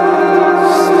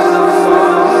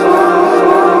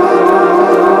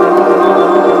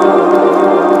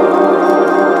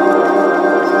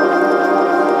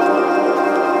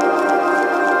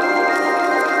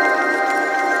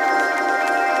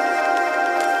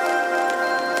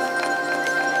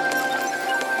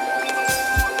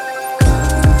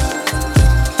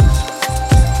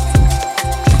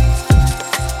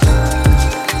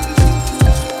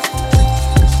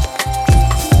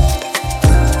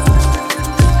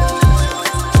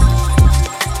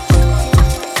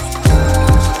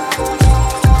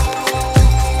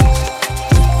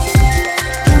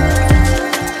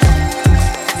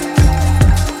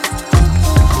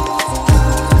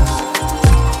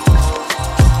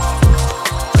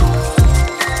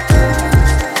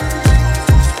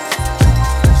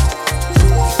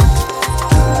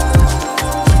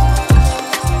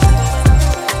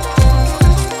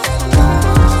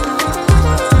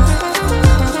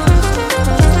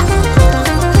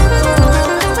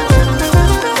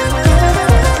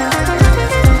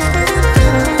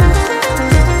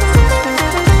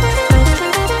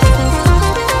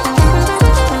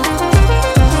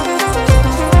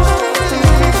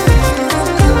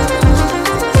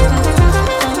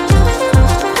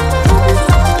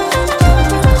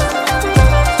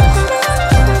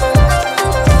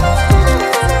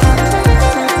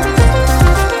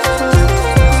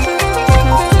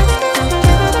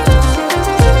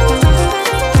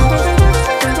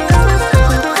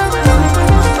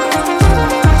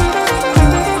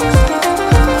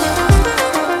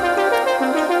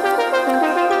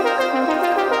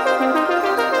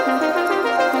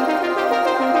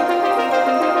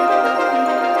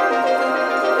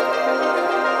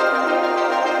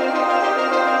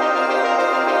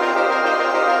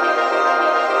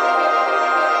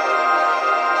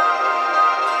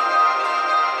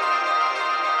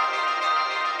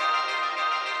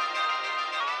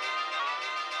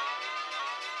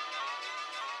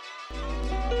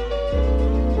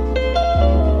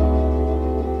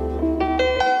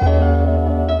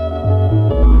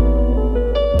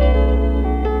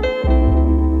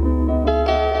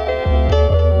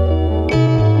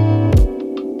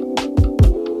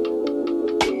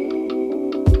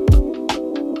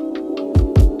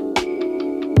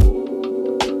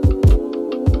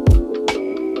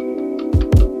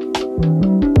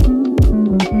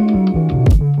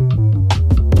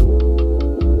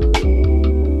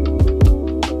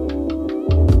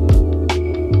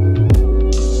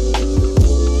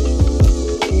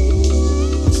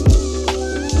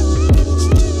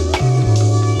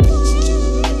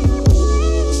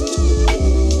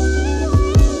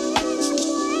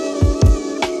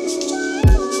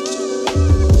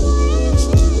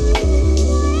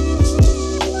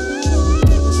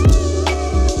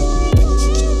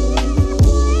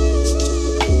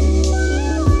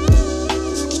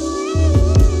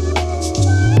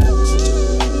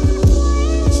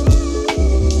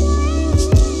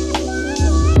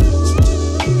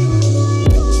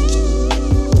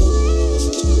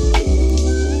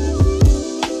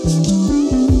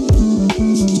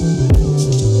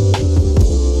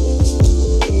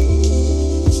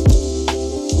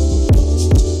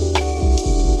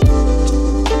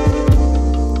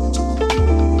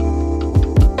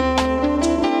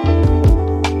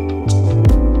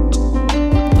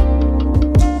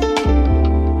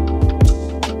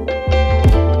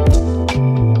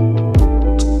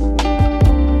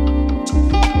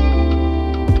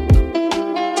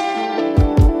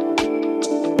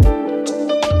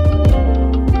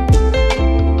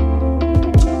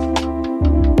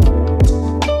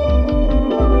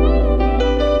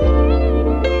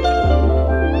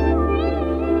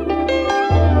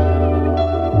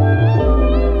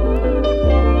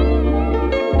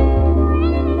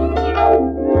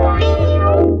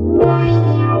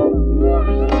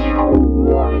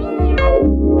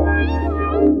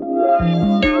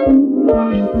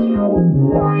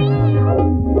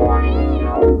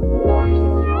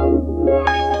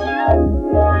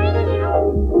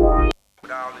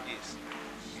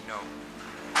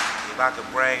 if I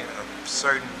could bring a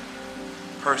certain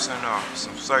person or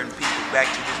some certain people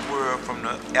back to this world from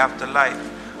the afterlife,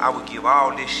 I would give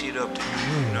all this shit up to you.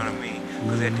 You know what I mean?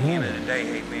 Because at the end of the day,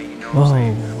 hey man, you know what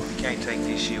I'm saying? We can't take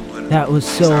this shit with us. That was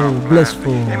so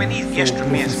blissful. I mean, these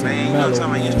instruments, man. You know what I'm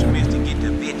talking about? Instruments to get the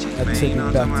bitches, man. You know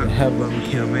what I'm talking about? But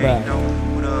yeah, man,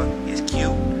 you know, it's cute. You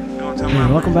know what I'm talking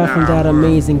about? Welcome back from that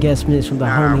amazing guest mix from the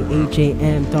homie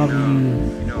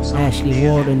AJMW, Ashley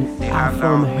Warden, out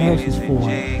from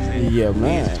Hershey'sford. Yeah,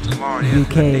 man.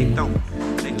 UK.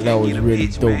 That was really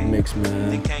dope mix,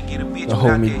 man. The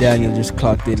homie Daniel just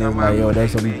clocked in and like, yo,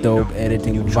 that's some dope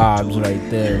editing vibes right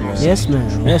there, man. Yes,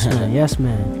 man. Yes, man. Yes,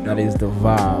 man. That is the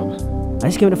vibe. I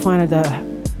just came to find out that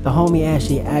the homie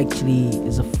Ashley actually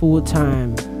is a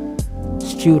full-time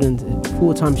student,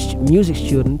 music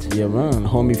student. Yeah, man.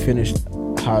 Homie finished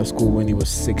high school when he was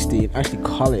 16. Actually,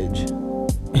 college.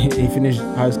 He finished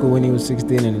high school when he was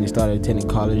 16 and then he started attending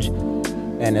college.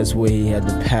 And that's where he had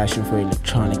the passion for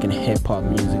electronic and hip-hop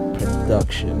music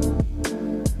production.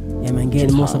 Yeah, man,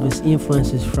 getting most of his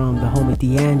influences from the homie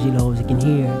D'Angelo, as you can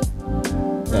hear.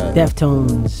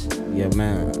 Deftones. Yeah,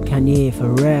 man. Kanye,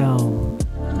 Pharrell.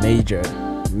 Major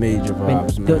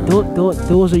vibes, man.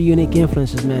 Those are unique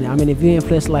influences, man. I mean, if you're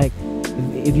influenced like,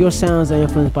 if your sounds are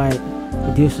influenced by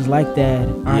producers like that,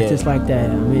 artists like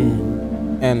that, I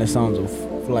mean. And the sounds of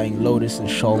Flying Lotus and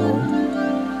Shogo.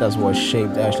 That's what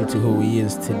shaped Ashley to who he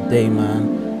is today,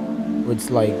 man. It's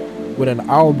like with an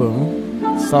album,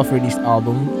 self-released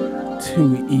album,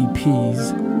 2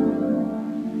 EPs,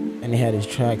 and he had his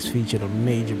tracks featured on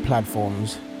major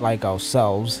platforms like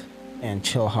Ourselves and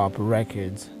Chill Hop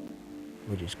Records,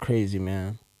 which is crazy,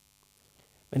 man.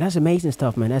 And that's amazing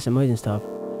stuff, man. That's amazing stuff.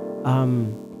 Yeah,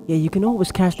 you can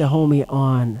always catch the homie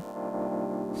on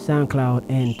SoundCloud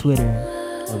and Twitter.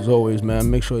 As always, man,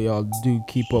 make sure y'all do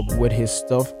keep up with his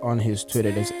stuff on his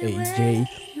Twitter. That's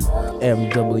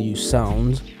AJMW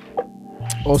Sounds.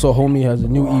 Also, homie has a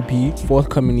new EP,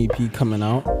 forthcoming EP coming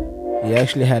out. He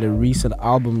actually had a recent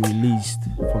album released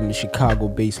from the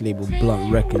Chicago-based label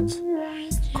Blunt Records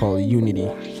called Unity.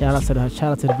 Shout out to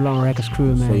the Blunt Records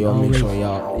crew, man. So y'all make sure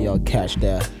y'all catch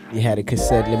that. He had a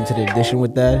cassette limited edition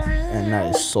with that, and that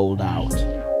is sold out.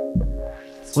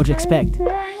 What'd you expect?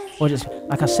 Or just,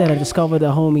 like I said, I discovered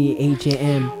the homie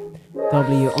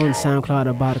AJMW on SoundCloud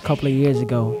about a couple of years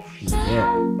ago.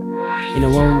 Yeah. You know,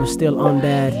 when we were still on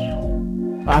that,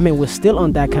 I mean, we're still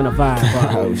on that kind of vibe.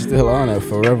 We're still on it.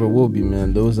 Forever will be,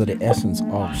 man. Those are the essence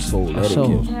of soul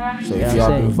etiquette. So if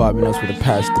y'all been vibing us for the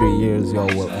past 3 years, y'all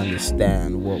will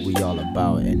understand what we all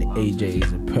about. And AJ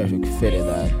is a perfect fit of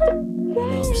that. You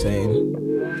know what I'm saying?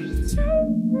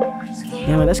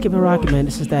 Yeah, man, let's keep it rocking, man.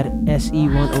 This is that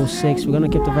SE106. We're gonna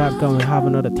keep the vibe going. We have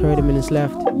another 30 minutes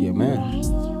left. Yeah, man.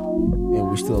 And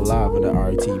we're still live on the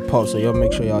RTÉ Pulse. So y'all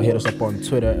make sure y'all hit us up on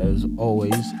Twitter as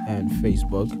always and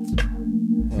Facebook.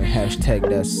 And hashtag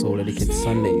that Souletiquette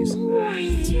Sundays.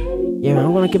 Yeah, man,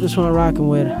 I'm gonna keep this one rocking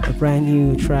with a brand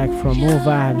new track from More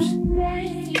Vibes.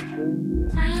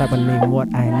 Type of name,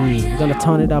 What I Need. We're gonna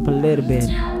tone it up a little bit.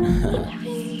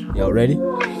 Y'all ready?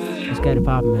 Let's get it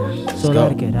poppin', man.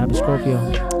 Souletiquette, Happy Scorpio.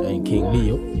 And King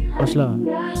Leo. Much love.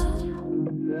 Yeah.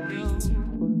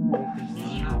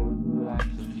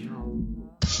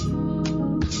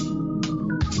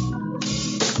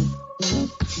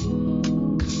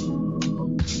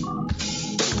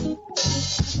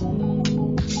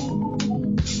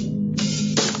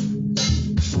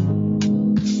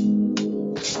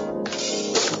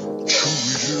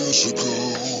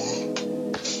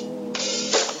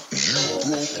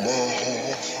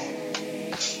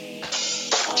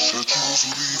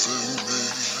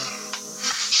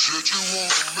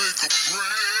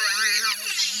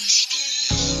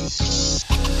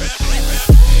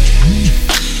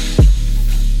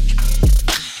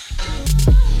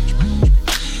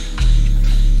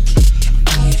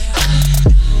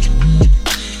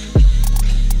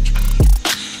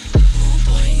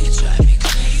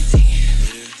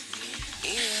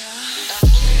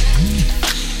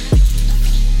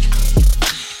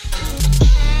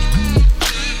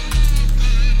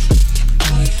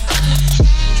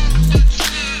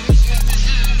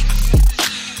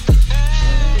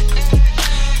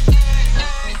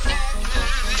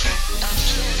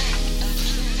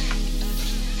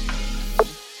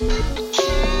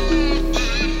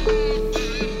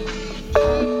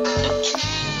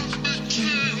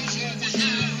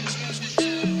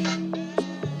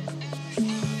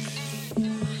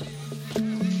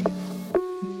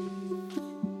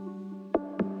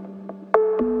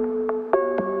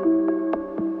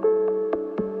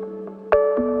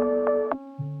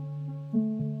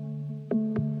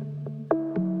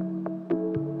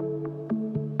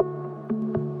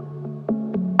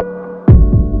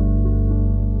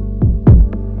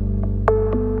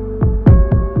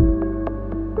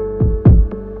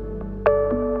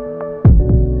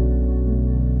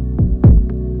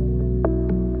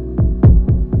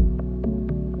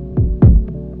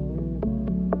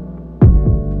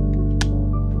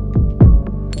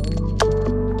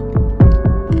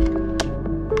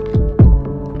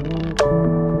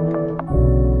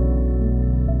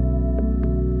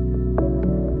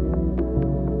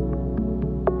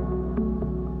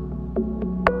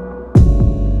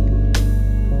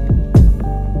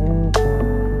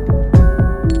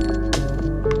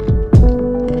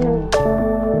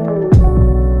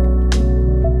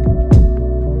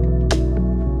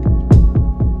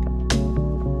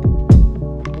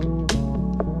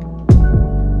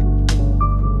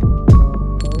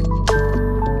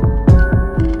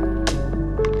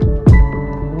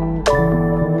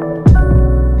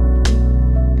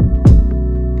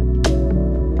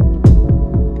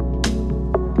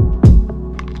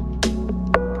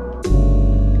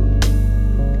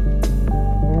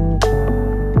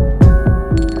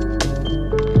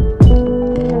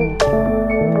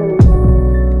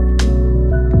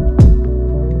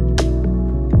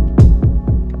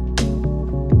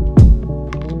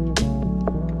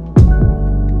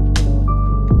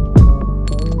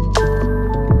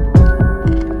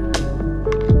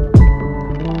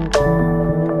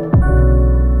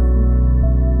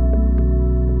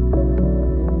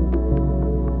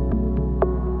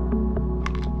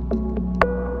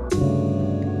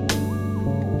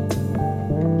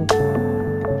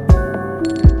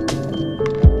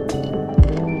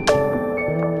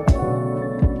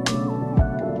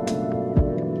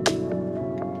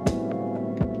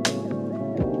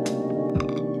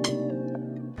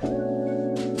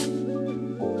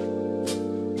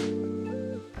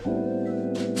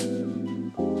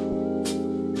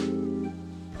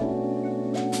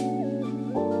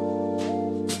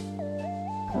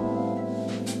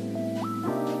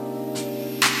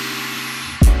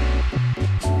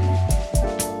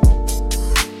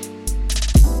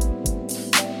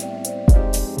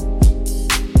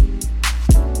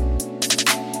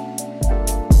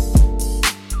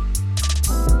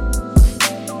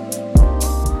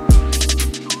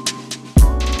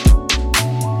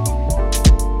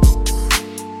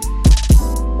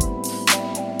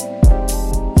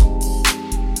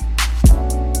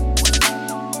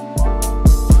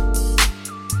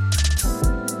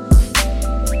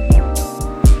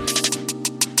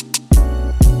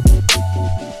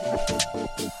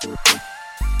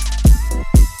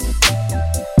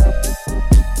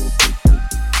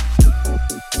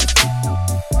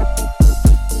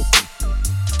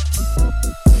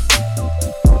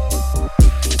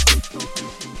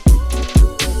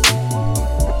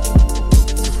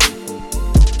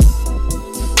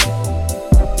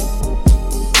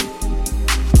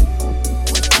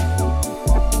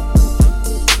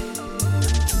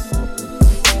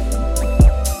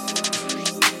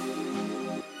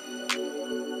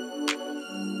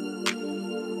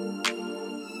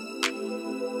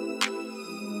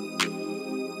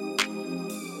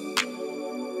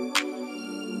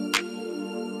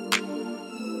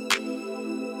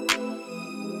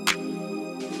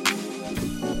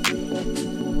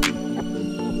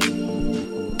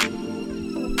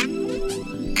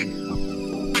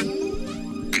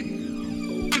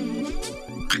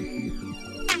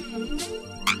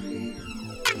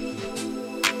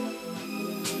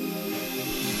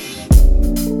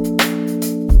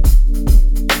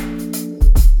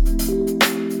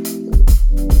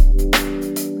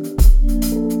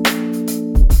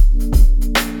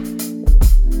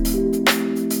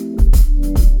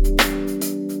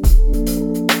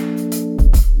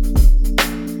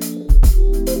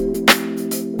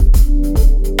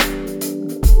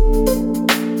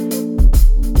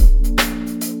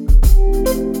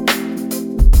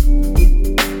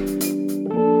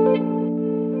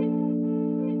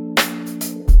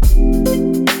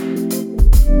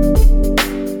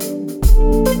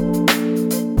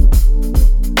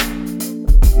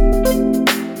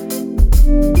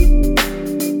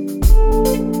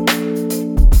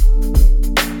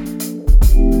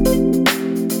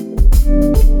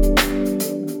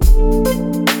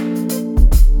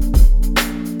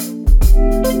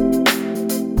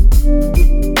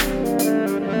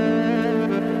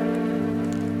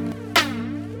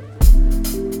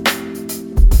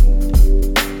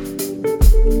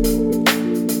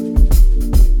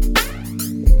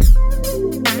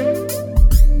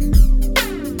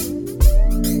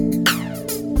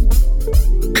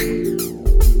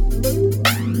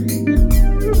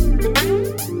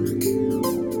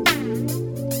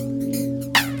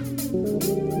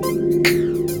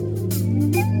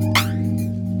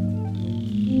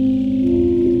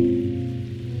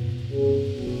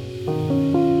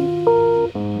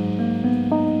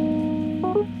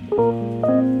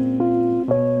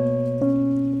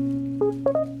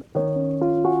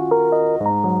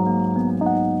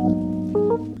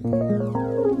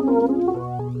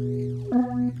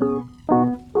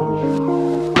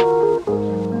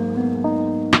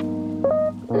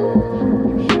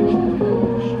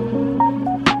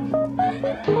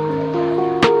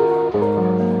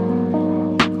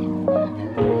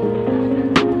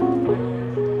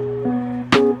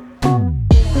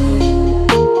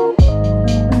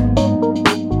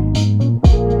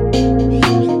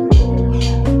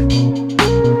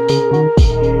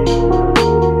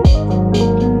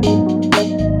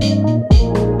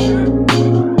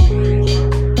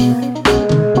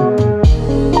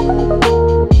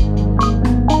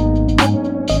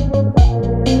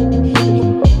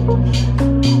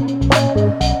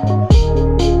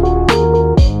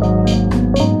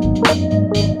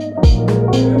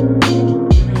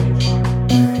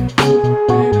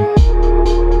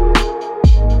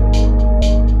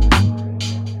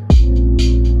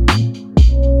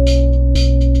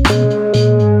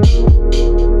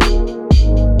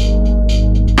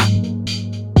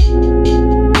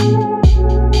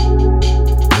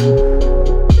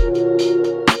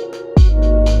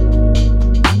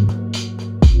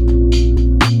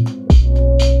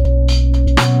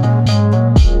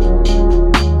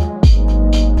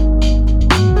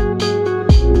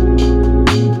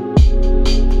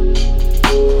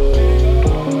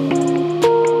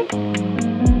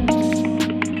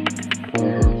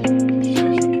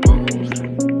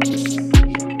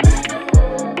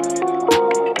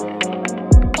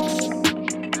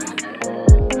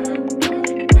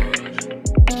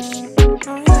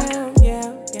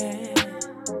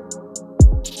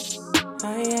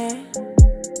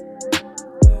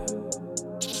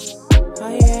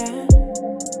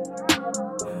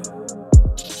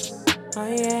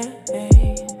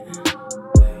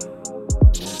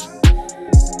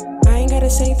 I ain't gotta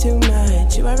say too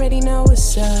much, you already know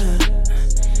what's up.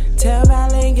 Tell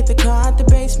Valet, get the car out the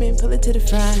basement, pull it to the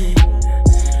front.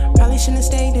 Probably shouldn't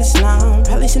stay this long,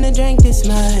 probably shouldn't drank this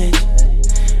much.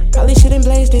 Probably shouldn't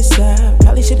blaze this up,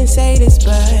 probably shouldn't say this,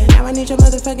 but now I need your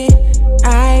motherfucking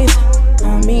eyes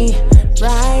on me.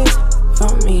 Rise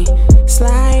for me,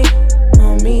 slide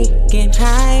on me, get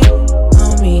high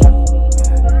on me.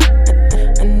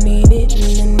 I need it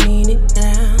and I need it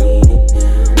now.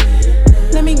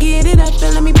 Let me get it up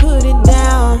and let me put it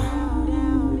down.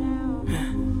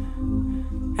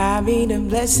 I'll be the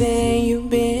blessing you've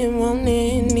been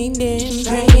wanting, needing,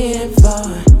 praying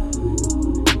for.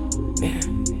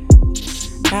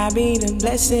 I'll be the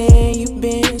blessing you've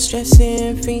been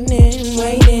stressing, feeling,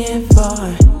 waiting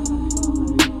for.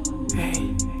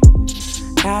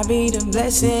 I'll be the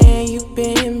blessing you've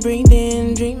been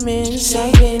breathing, dreaming,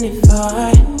 saving it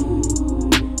for.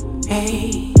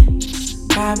 Hey,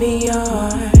 I'll be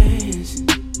yours.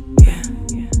 Yeah.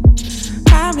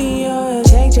 I'll be yours.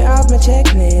 Checked you off my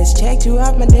checklist, checked you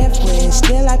off my death wish.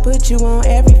 Still I put you on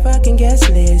every fucking guest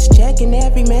list, checking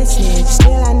every message.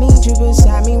 Still I need you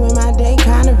beside me when my day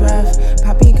kinda rough.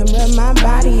 Poppy can rub my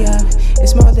body up.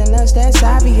 It's more than lust, that's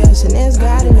obvious, and there's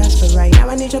God in us. But right now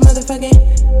I need your motherfucking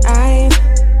eyes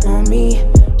on me.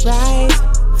 Rise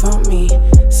for me,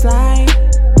 slide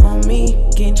on me,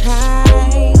 get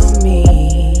high on me.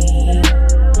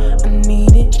 I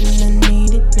need it and I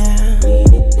need it now.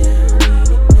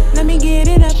 Let me get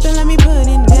it up and let me put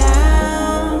it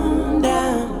down,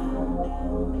 down.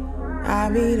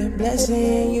 I'll be the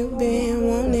blessing you've been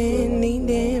wanting,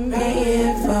 needing,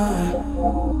 praying for.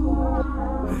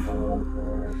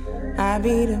 I'll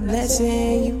be the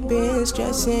blessing you've been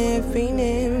stressing,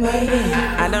 feeling, waiting.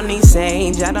 I don't need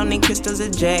sage, I don't need crystals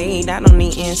of jade, I don't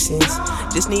need incense.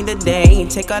 Just need a day,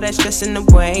 take all that stressing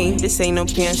away. This ain't no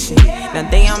pension. Now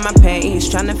they on my page,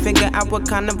 trying to figure out what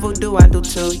kind of voodoo I do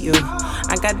to you.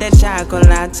 I got that chocolate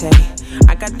latte,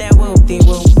 I got that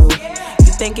whoop-de-whoop-whoop.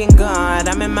 Thanking God,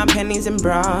 I'm in my panties and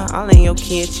bra, all in your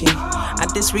kitchen. I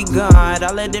disregard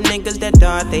all of them niggas that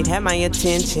thought they'd have my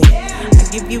attention. I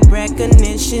give you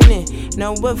recognition and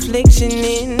no affliction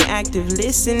in active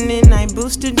listening. I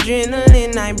boost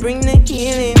adrenaline, I bring the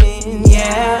healing in,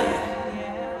 yeah.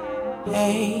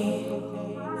 Hey,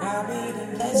 I'll be the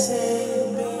blessing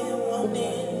you've been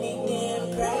wanting,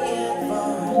 needing, praying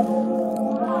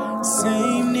for.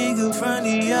 Same nigga from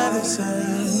the other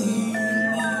side.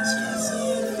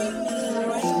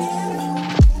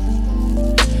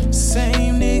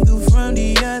 Same nigga from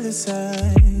the other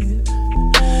side.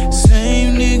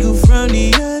 Same nigga from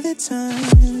the other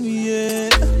time, yeah.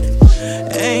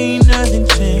 Ain't nothing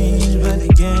changed but the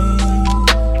game.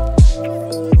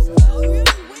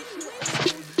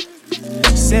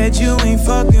 Said you ain't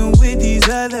fucking with these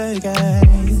other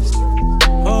guys.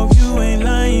 Hope you ain't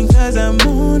lying cause I'm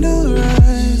on the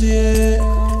rise, yeah.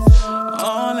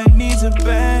 All I need's a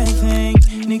bad thing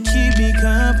to keep me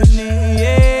company,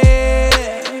 yeah.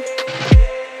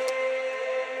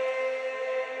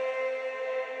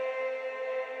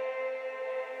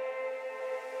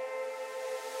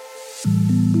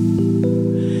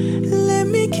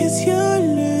 Kiss your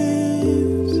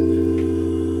lips.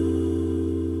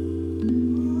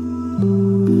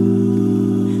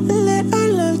 Let our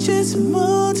love just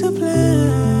multiply.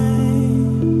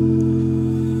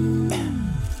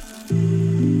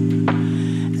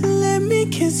 Let me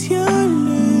kiss your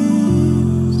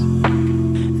lips.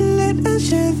 Let us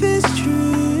share this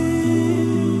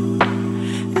dream.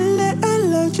 Let our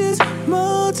love just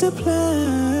multiply.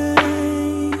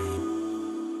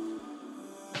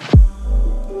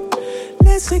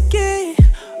 Let's forget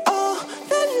all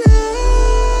the love.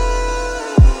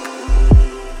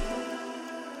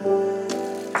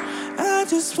 I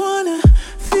just wanna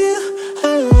feel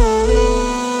alive.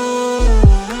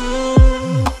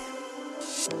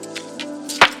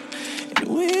 And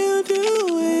we'll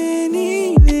do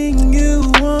anything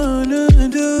you wanna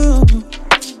do.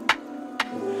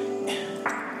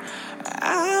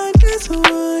 I just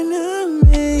wanna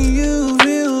make you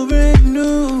feel brand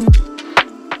new.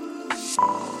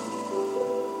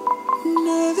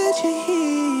 Now that you're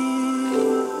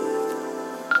here,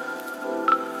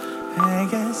 I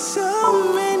got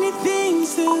so many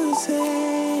things to say.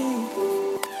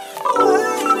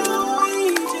 Why don't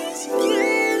we just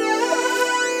get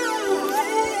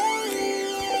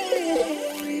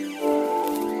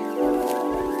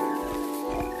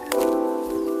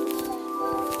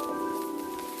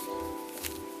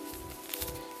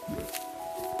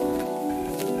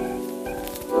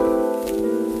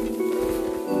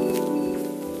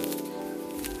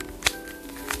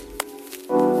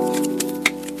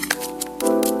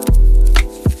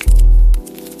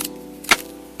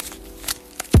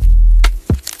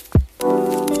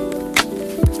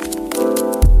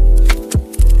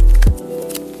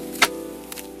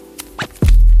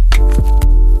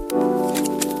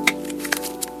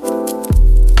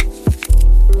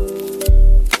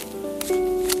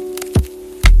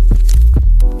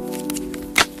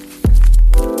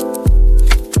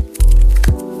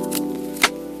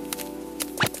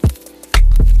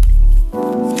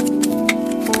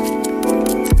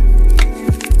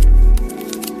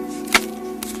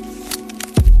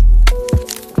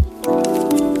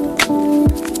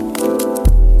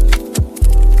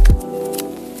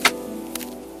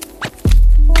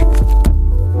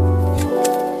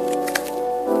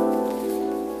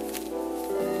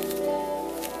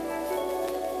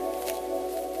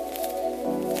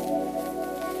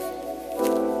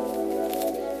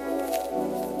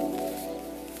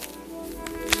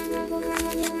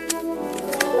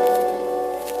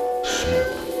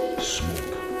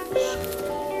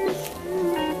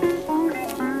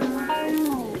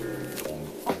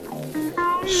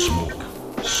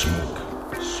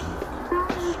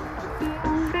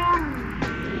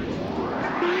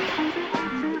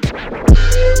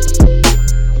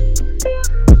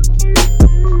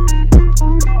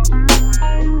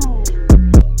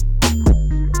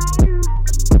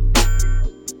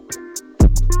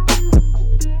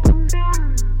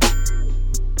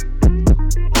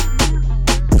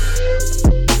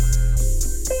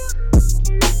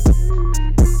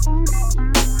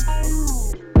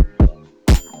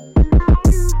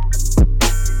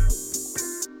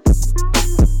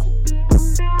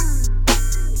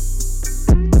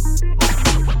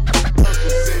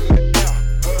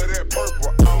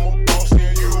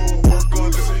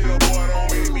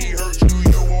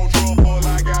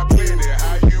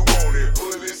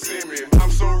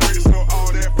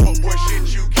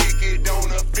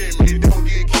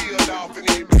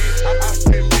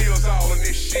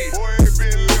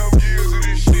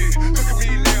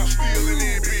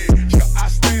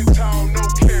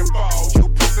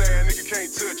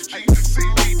touch it, G. See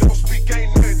me, don't speak,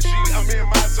 ain't nothing, G. I'm in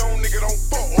my zone, nigga, don't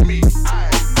fuck with me.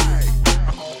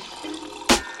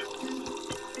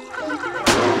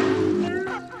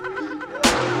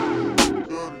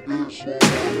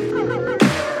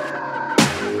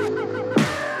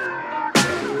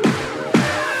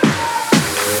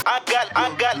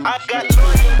 I got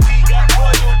loyalty, got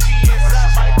loyalty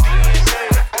inside my DNA.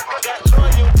 I got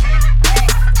loyalty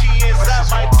inside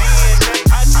my DNA.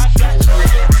 I got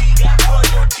loyalty, got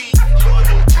loyalty,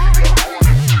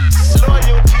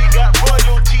 loyalty, got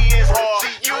loyalty inside.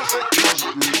 See, use it.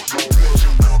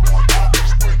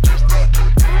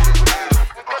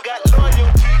 I got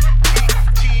loyalty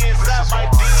inside my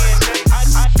DNA.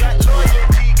 I got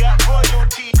loyalty, got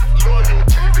loyalty,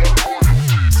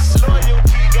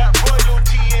 loyalty, got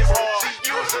loyalty inside. See,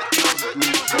 use it, use it,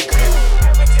 use it.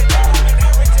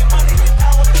 Everything, money, and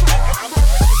power.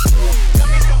 Tell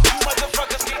me something, you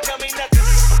motherfuckers can't tell me nothing.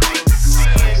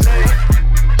 DNA,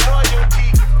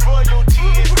 loyalty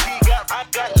is T. I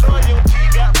got loyalty,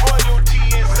 got loyalty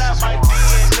inside my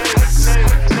DNA.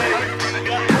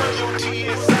 Got loyalty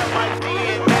inside my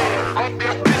DNA.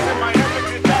 This is my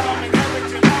heritage, I'm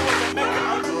inheriting. I was a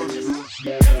maker.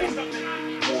 Tell me something,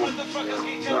 you motherfuckers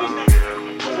can't tell me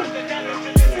nothing. Put the dollars to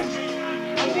listen to you.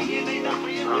 My DNA not for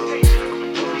imitation.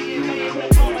 DNA is the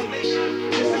formulation.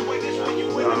 This is when you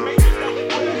in the matrix, not the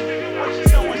footage. What you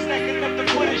know, stacking up the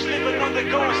footage, living on the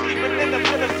go and sleeping in the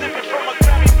villa, sipping from a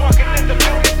Grammy, walking in the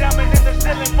building, diamond in the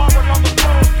ceiling, marble on the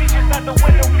floor, features out the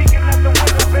window, peeking out the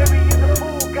window, baby in the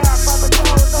pool, God by the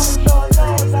clothes, on the short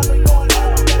nose, I've been going on,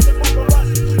 got the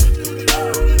paparazzi.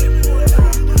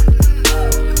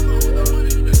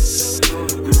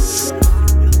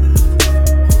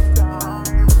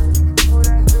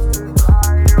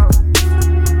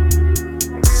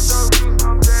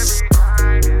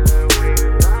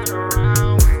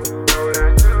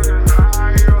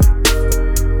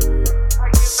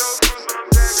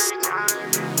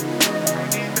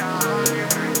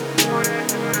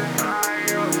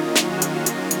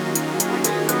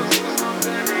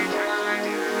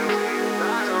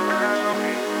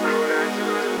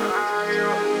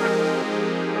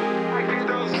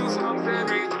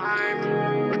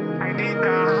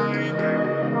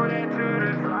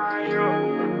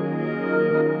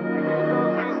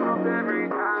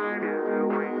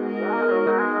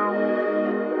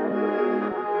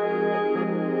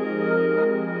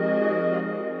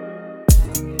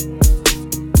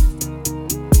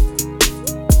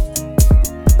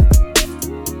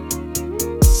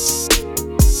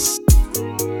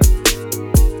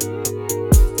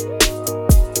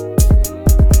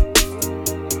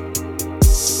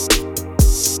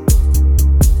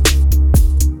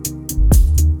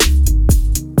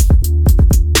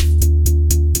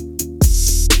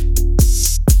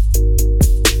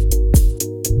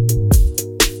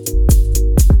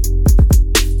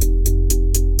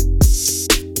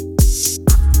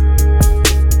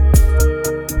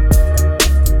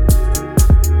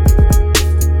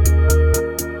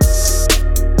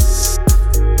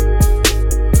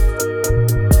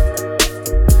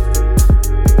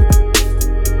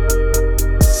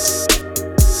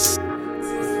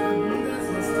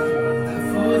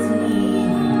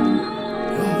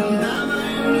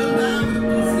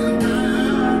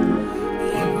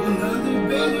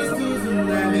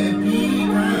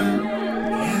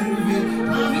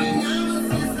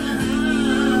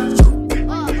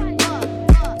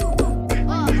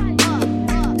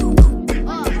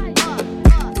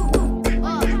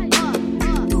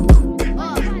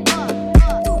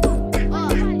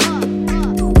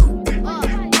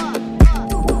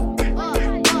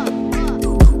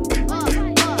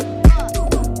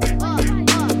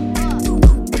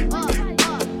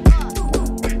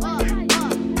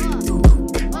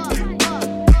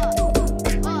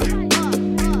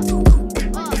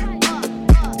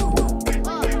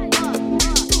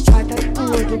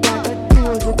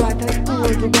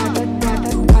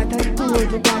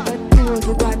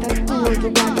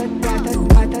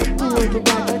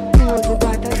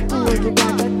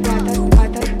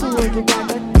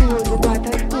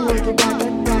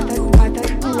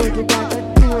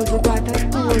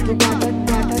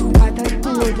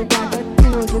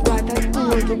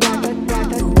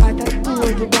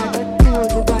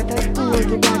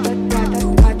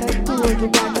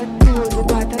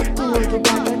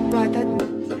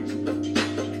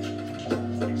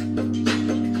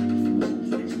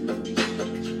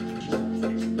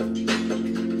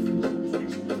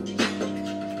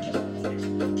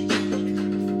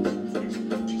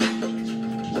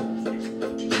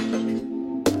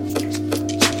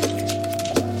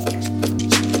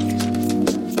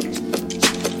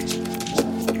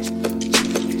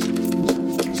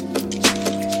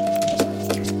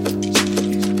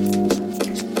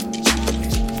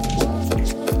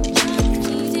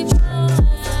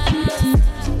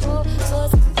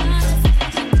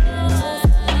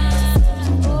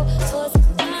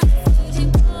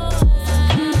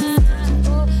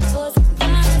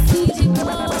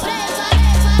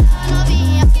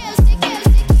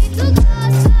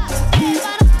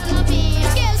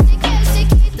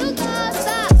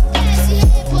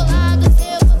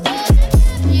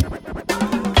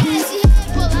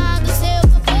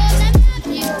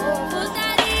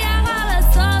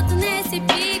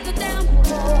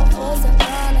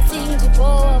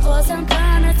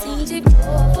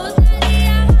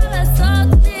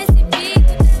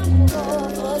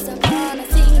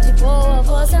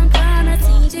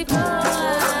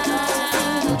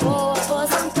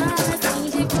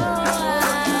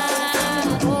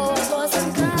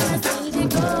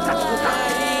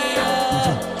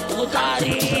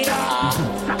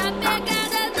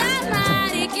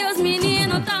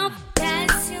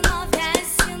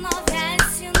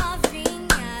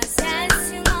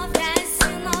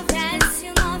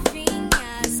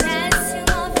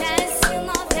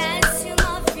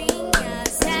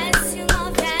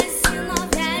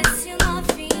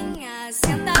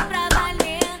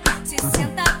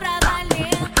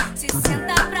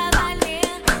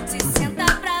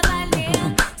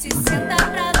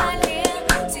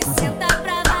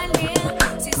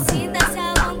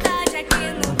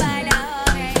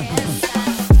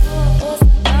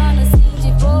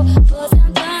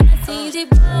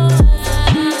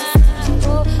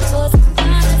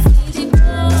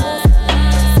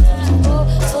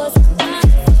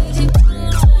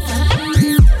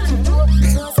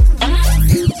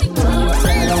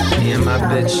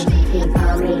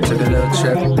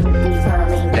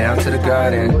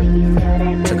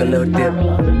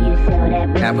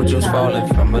 Apple juice falling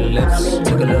from my lips.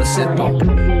 Took a little sip on.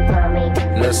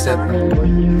 Little sip.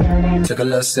 Took a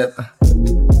little sip.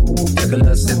 Took a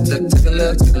little sip. Took a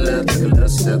little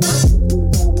sip.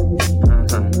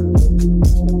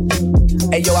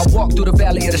 Hey yo, I walk through the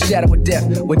valley of the shadow of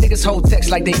death, where niggas hold text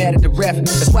like they mad at the ref.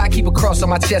 That's why I keep a cross on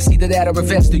my chest, either that or a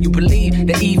vest. Do you believe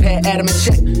that Eve had Adam in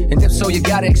check? And if so, you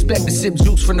gotta expect to sip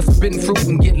juice from the forbidden fruit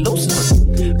and get loose.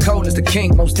 Cold as the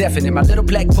king, most definite. My little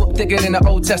black book thicker than the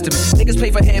Old Testament. Niggas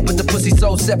pay for head, but the pussy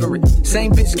so separate.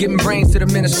 Same bitch giving brains to the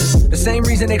minister. The same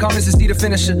reason they call Mrs. D the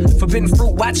finisher. Forbidden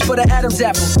fruit, watch for the Adam's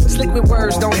apple. Slick with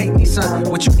words, don't hate me, son.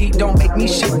 What you eat don't make me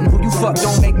shit, and who you fuck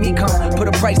don't make me come. Put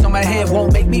a price on my head,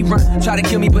 won't make me run. Try to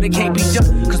kill me, but it can't be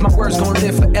done. Cause my words gon'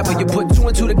 live forever. You put two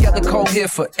and two together, cold here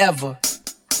forever.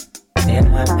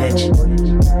 In my bitch,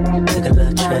 took a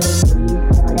little trip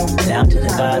down to the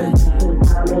garden,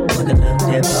 took a little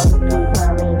dip.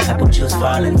 Apple juice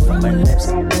falling from my lips.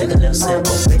 Took a little sip.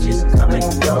 Oh, bitches come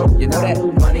and go. You know that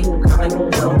money come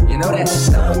and go. You know that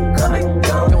love come and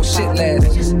go. Don't shit last.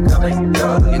 Bitches come and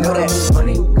go. You know that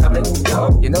money come and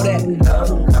go. You know that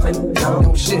love come and go.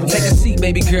 Don't shit. Take a seat,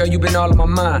 baby girl. You been all in my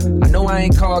mind. I know I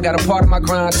ain't called. Got a part of my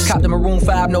grind. Just copped the Maroon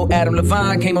 5. No Adam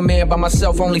Levine. Came a man by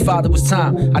myself. Only father was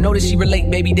time. I know that she relate.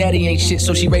 Baby daddy ain't shit.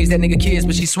 So she raised that nigga kids,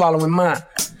 but she swallowing mine.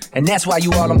 And that's why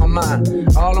you all on my mind.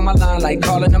 All on my line like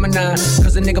calling number 9.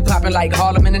 Cause a nigga popping like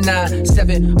Harlem in the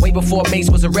 9-7. Way before Mace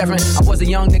was a reverend. I was a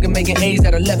young nigga making A's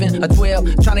at 11 or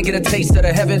 12. Trying to get a taste of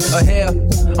the heaven or hell.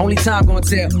 Only time gonna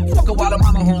tell. Fuck a while I'm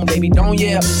on my home, baby, don't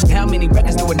yell. How many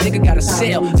records do a nigga gotta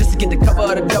sell just to get the cover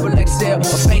of the double XL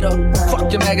or fader?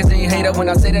 Fuck your magazine hater. When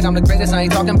I say that I'm the greatest, I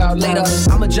ain't talking about later.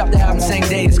 I'ma drop the album same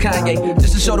day as Kanye.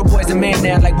 Just to show the boys a man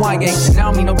now like Wanye. And I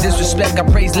don't mean no disrespect. I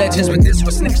praise legends, but this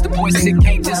was next. The boys sick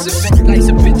can't just offend. Nice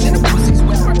a bitch in the pussy's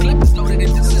wet. My clip is loaded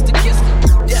and this is the kiss.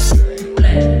 Yeah.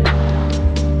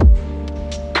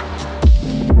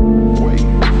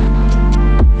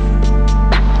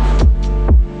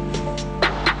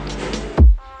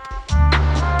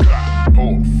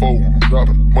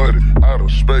 Dropping money out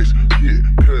of space, yeah,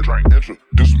 cuz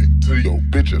introduce me to your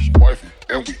bitch's wifey,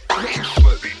 and we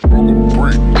slutty. Broke a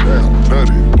brick down,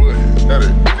 nutty, but now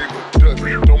that nigga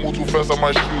dutty. Don't move too fast on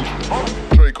my shoes,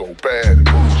 Draco bad and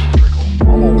Gucci.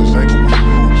 I'm always angry with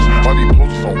shoes, I need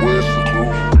posters on where's the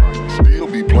clue. Still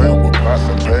be playing with pots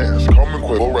and pans, call me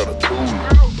Quavo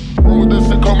Ratatouille. Roll with this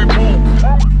shit, call me Boo.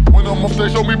 When I'm off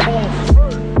stage, show me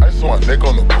boobs. Ice on my neck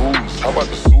on the booze, how about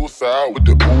the suicide with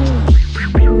the ooze?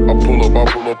 I pull up,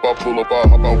 I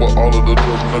hop out with all of the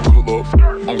drugs and the cool up.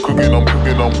 I'm cooking,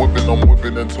 I'm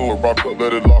whipping into a rock up,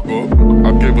 let it lock up.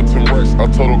 I gave her 10 racks, I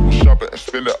told her go shopping and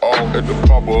spend it all at the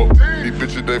pop-up. These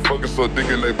bitches, they fucking so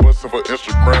digging, they bustin' for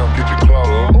Instagram, get your clout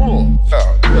up.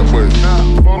 Yeah, that way,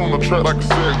 float on the track like a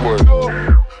Segway.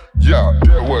 Yeah,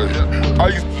 that way, I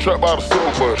used to trap by the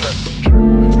subway.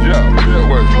 Yeah, that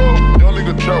way, young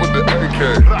nigga trap with the AK.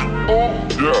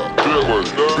 Yeah, that way,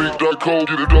 big dark cold,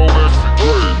 get it on that shit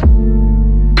great.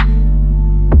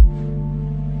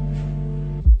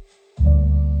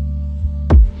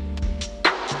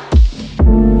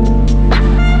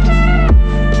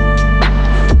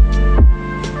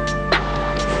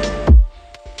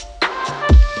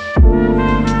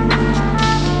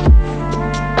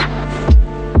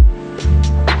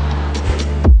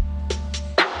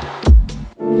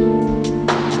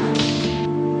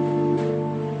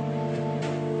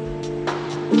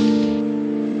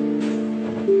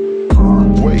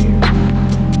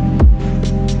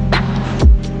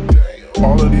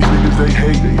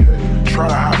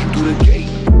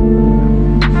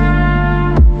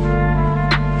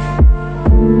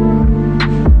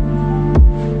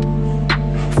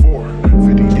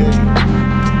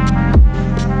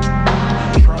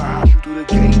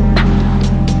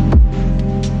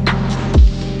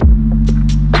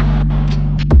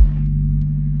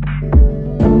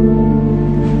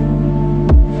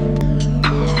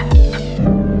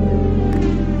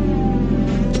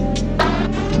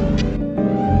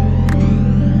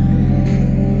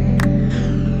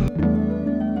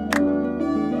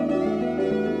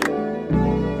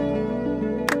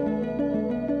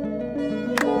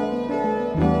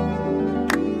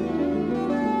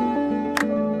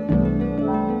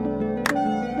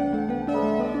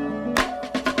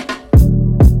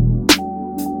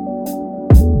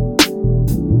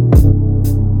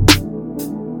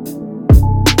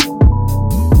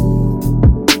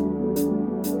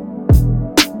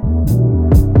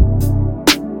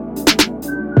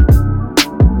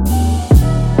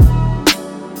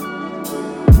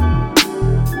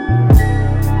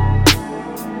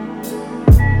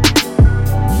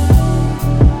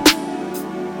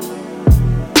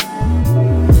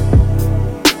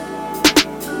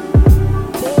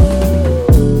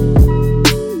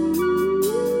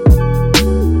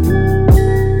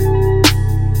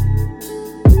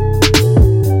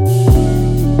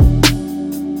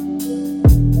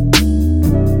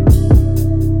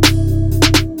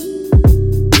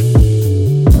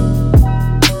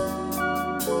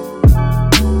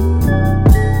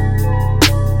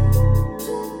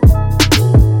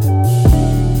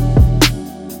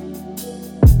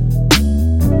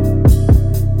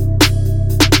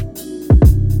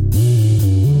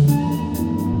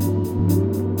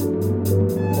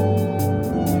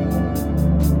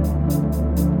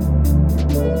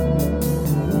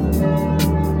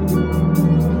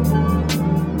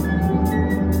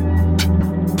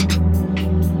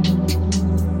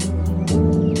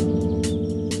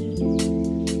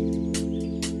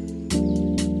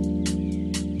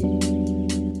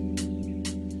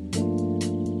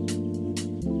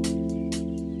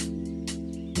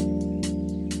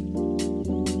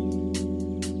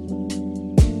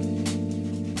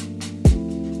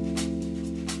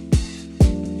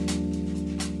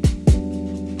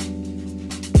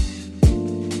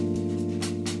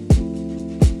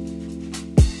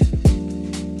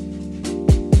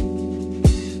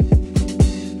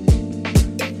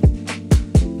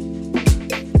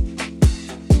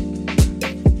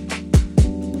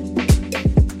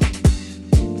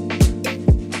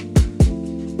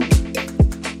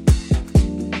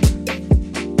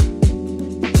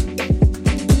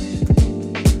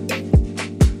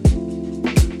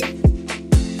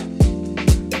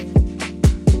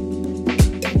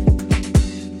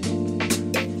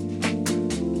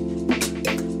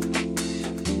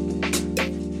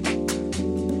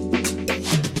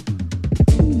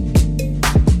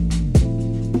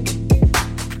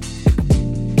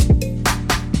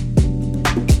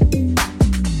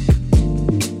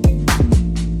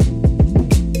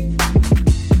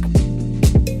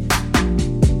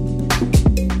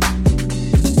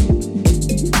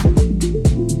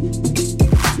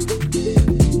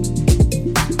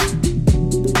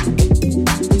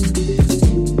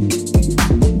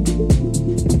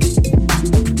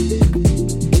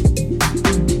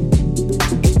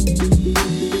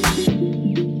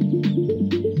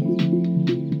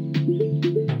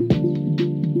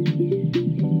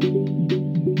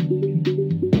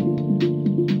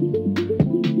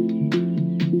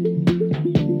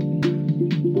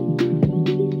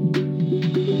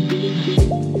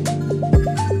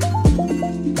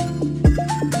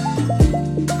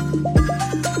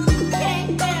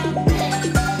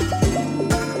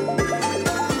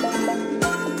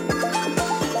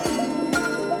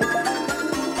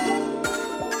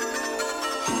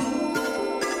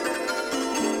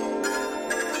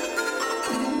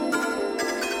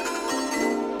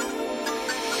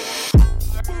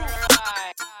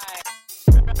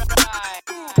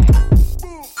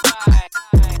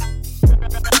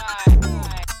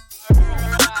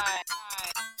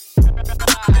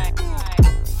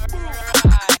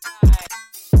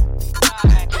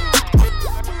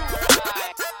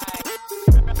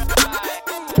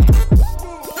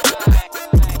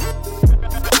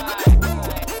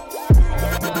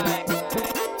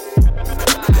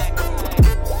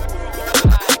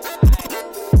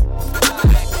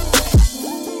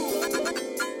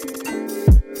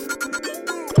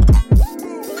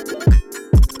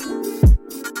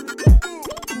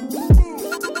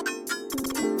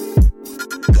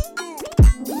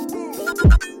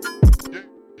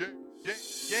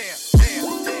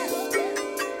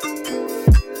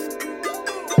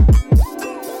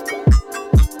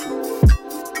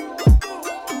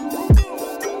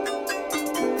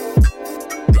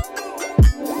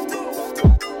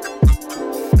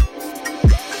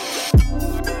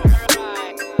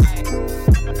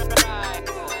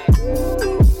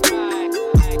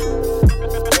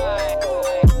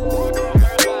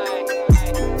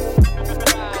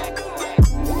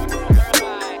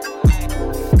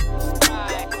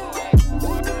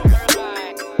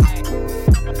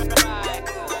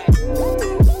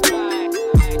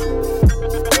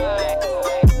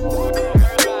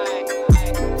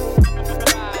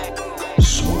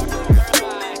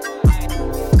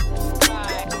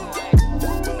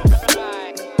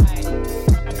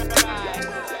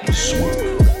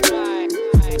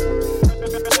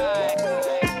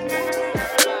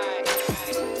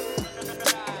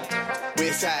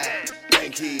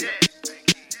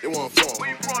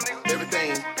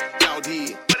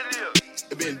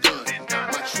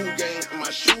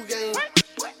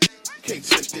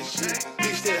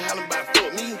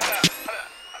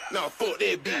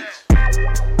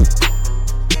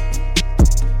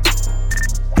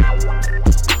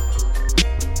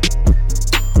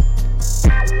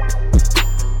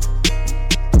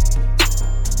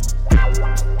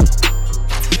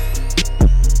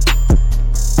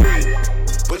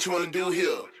 do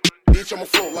here? Bitch, I'm a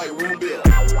float like Rubel.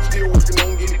 Still working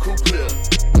on getting cool clear.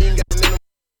 You ain't got none of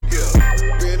yeah.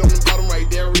 Red on the bottom right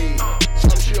there, red.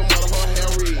 Shot a shield out of her hair,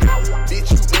 red.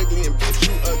 Bitch, you ugly and bitch,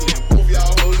 you ugly. Both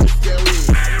y'all hoes look scary.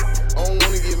 I don't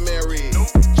wanna get married.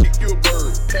 Chick, you a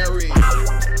bird, parry.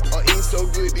 Eating so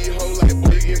good, these hoes like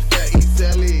big and fat, eat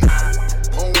salad.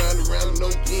 On round and round, no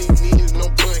knees, no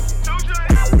blanket.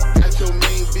 Got your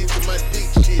main bitch with my dick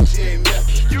shit, she ain't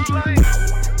nothing. You like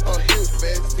her hips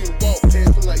fast, see the walk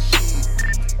past them like shit.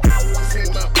 She seen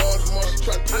my arms, she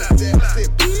try to touch that, I said,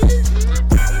 bitch.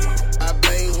 I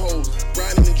bang hoes,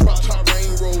 riding in drop top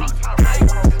rain roads.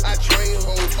 I train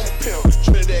hoes, I'm a pimp,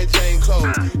 Trinidad Jane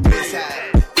clothes. This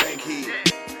high, bank head,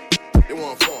 they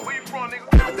want fun.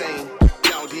 Everything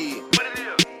y'all did,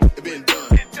 it been done.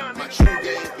 My shoe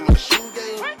game, you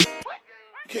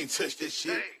can't touch that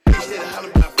shit. Bitch that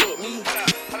holler about fuck me,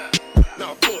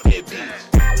 nah fuck that bitch.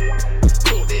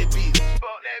 Fuck that bitch.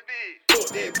 Fuck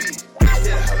that bitch. Bitch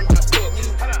that holler about fuck me,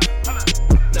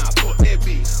 nah fuck that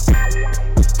bitch.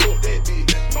 Fuck that bitch.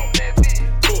 Fuck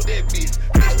that bitch.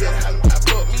 Bitch that holler about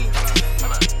fuck me,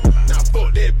 nah fuck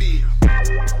that bitch.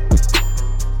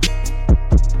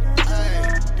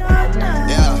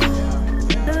 Yeah.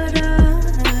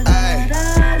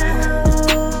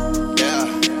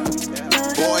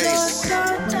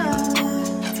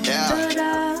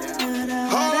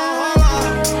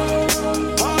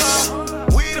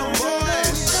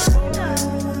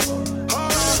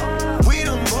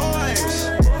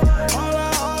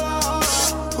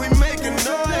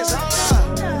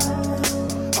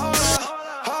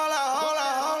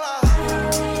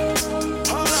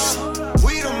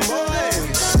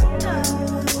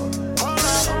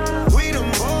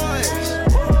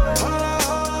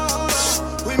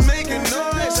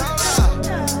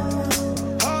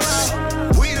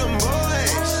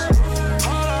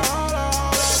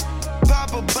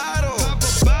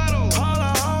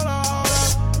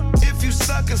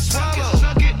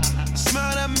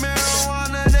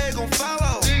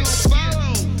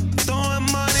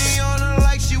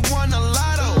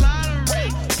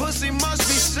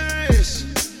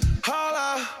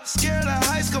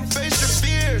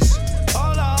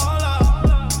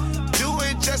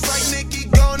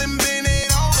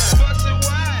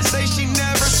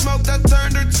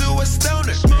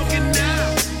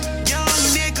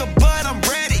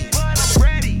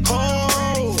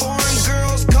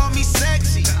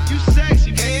 You say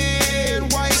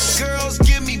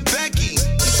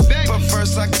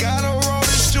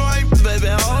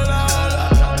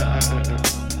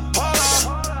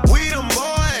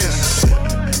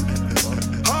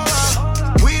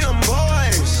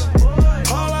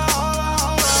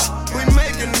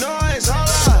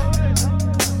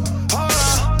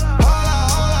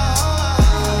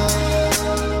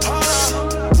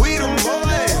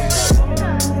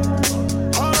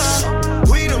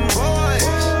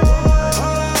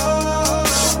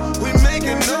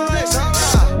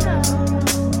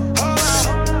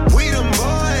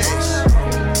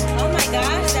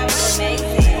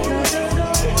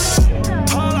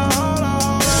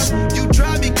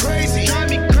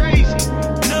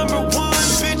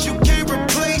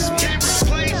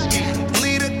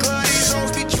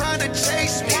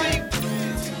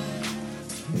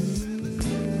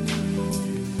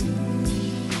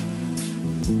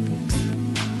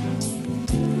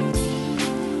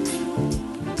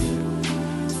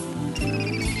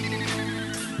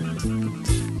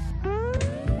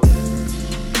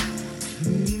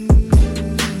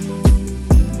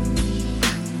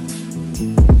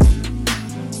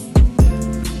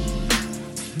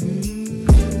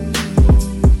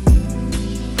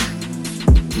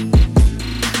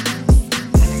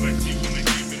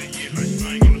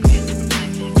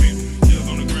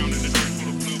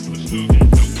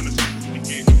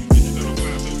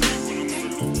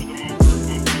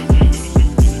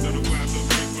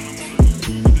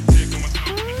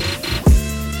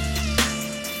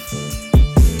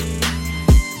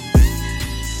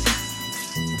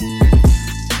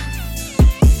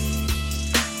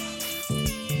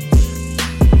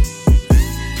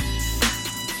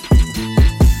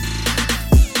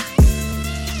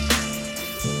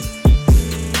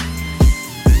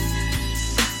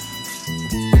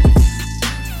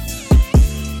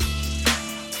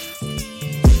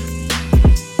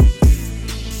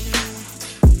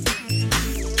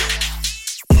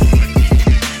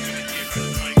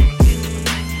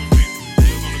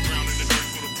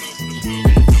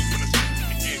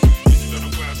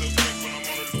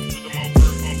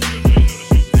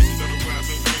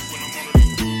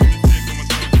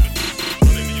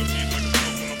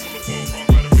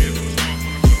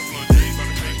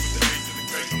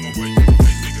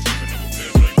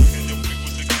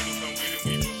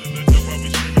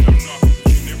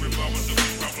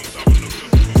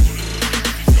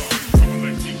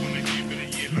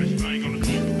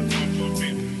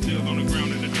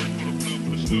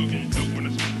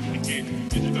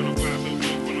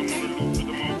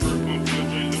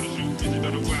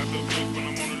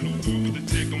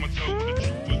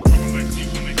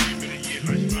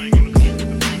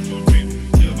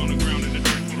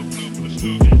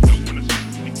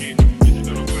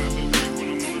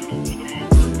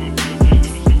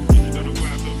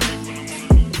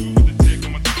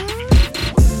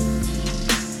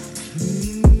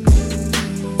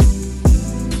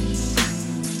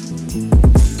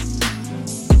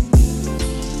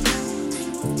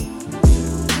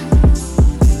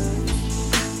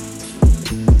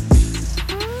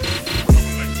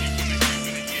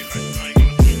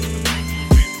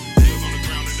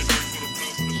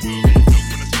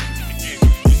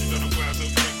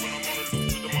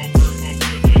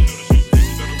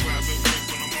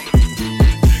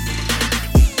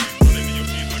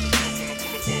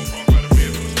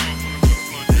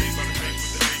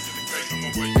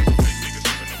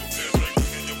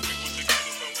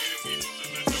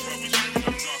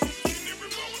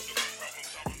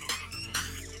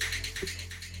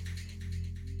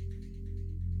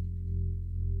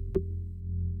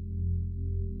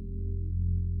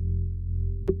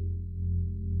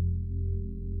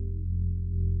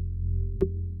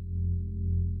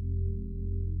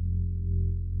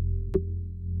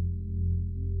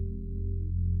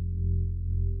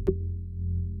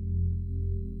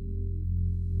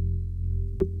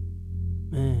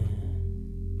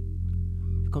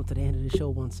Come to the end of the show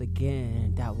once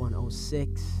again. That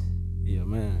 106. Yeah,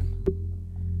 man.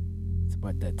 It's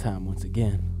about that time once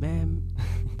again. Man,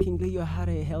 King Leo, how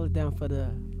they held it down for the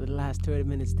last 30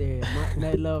 minutes there.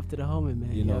 Mad love to the homie,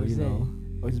 man. You know.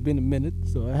 Oh, it's been a minute,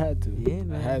 so I had to. Yeah,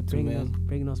 man. I had to,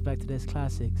 bringing us back to those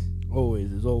classics.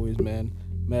 Always, as always, man.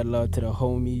 Mad love to the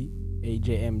homie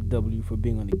AJMW for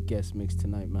being on the guest mix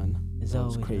tonight, man. As that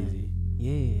always, was crazy. Man.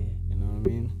 Yeah. You know what I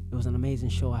mean? It was an amazing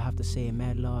show, I have to say.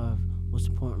 Mad love, most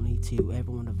importantly, to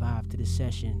everyone that vibed to this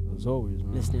session. As always,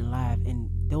 man. Listening live. And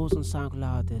those on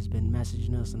SoundCloud that's been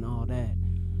messaging us and all that.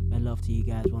 Mad love to you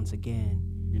guys once again.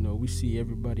 You know, we see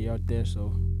everybody out there,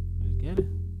 so let's get it.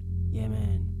 Yeah,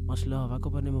 man. Much love. I go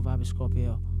by the name of Bobby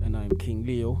Scorpio. And I'm King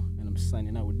Leo, and I'm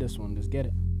signing out with this one. Let's get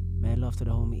it. Mad love to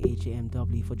the homie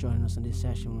AJMW for joining us on this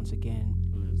session once again.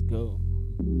 Let's go.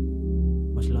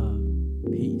 Much love.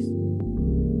 Peace.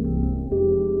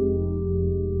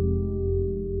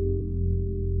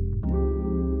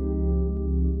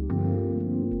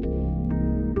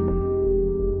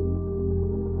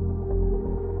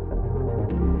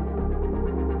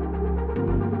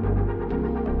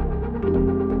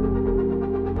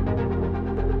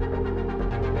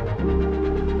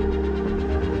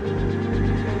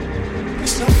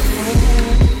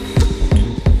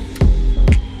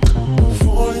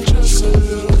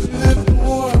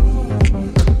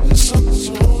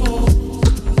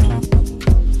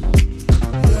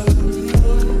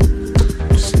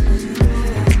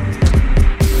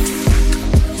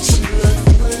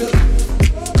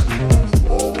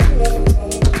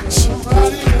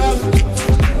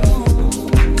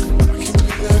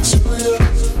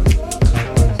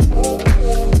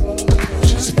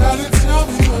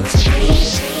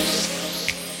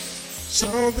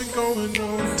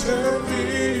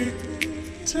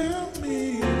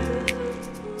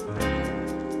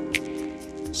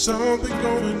 Something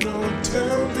going on,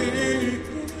 tell me,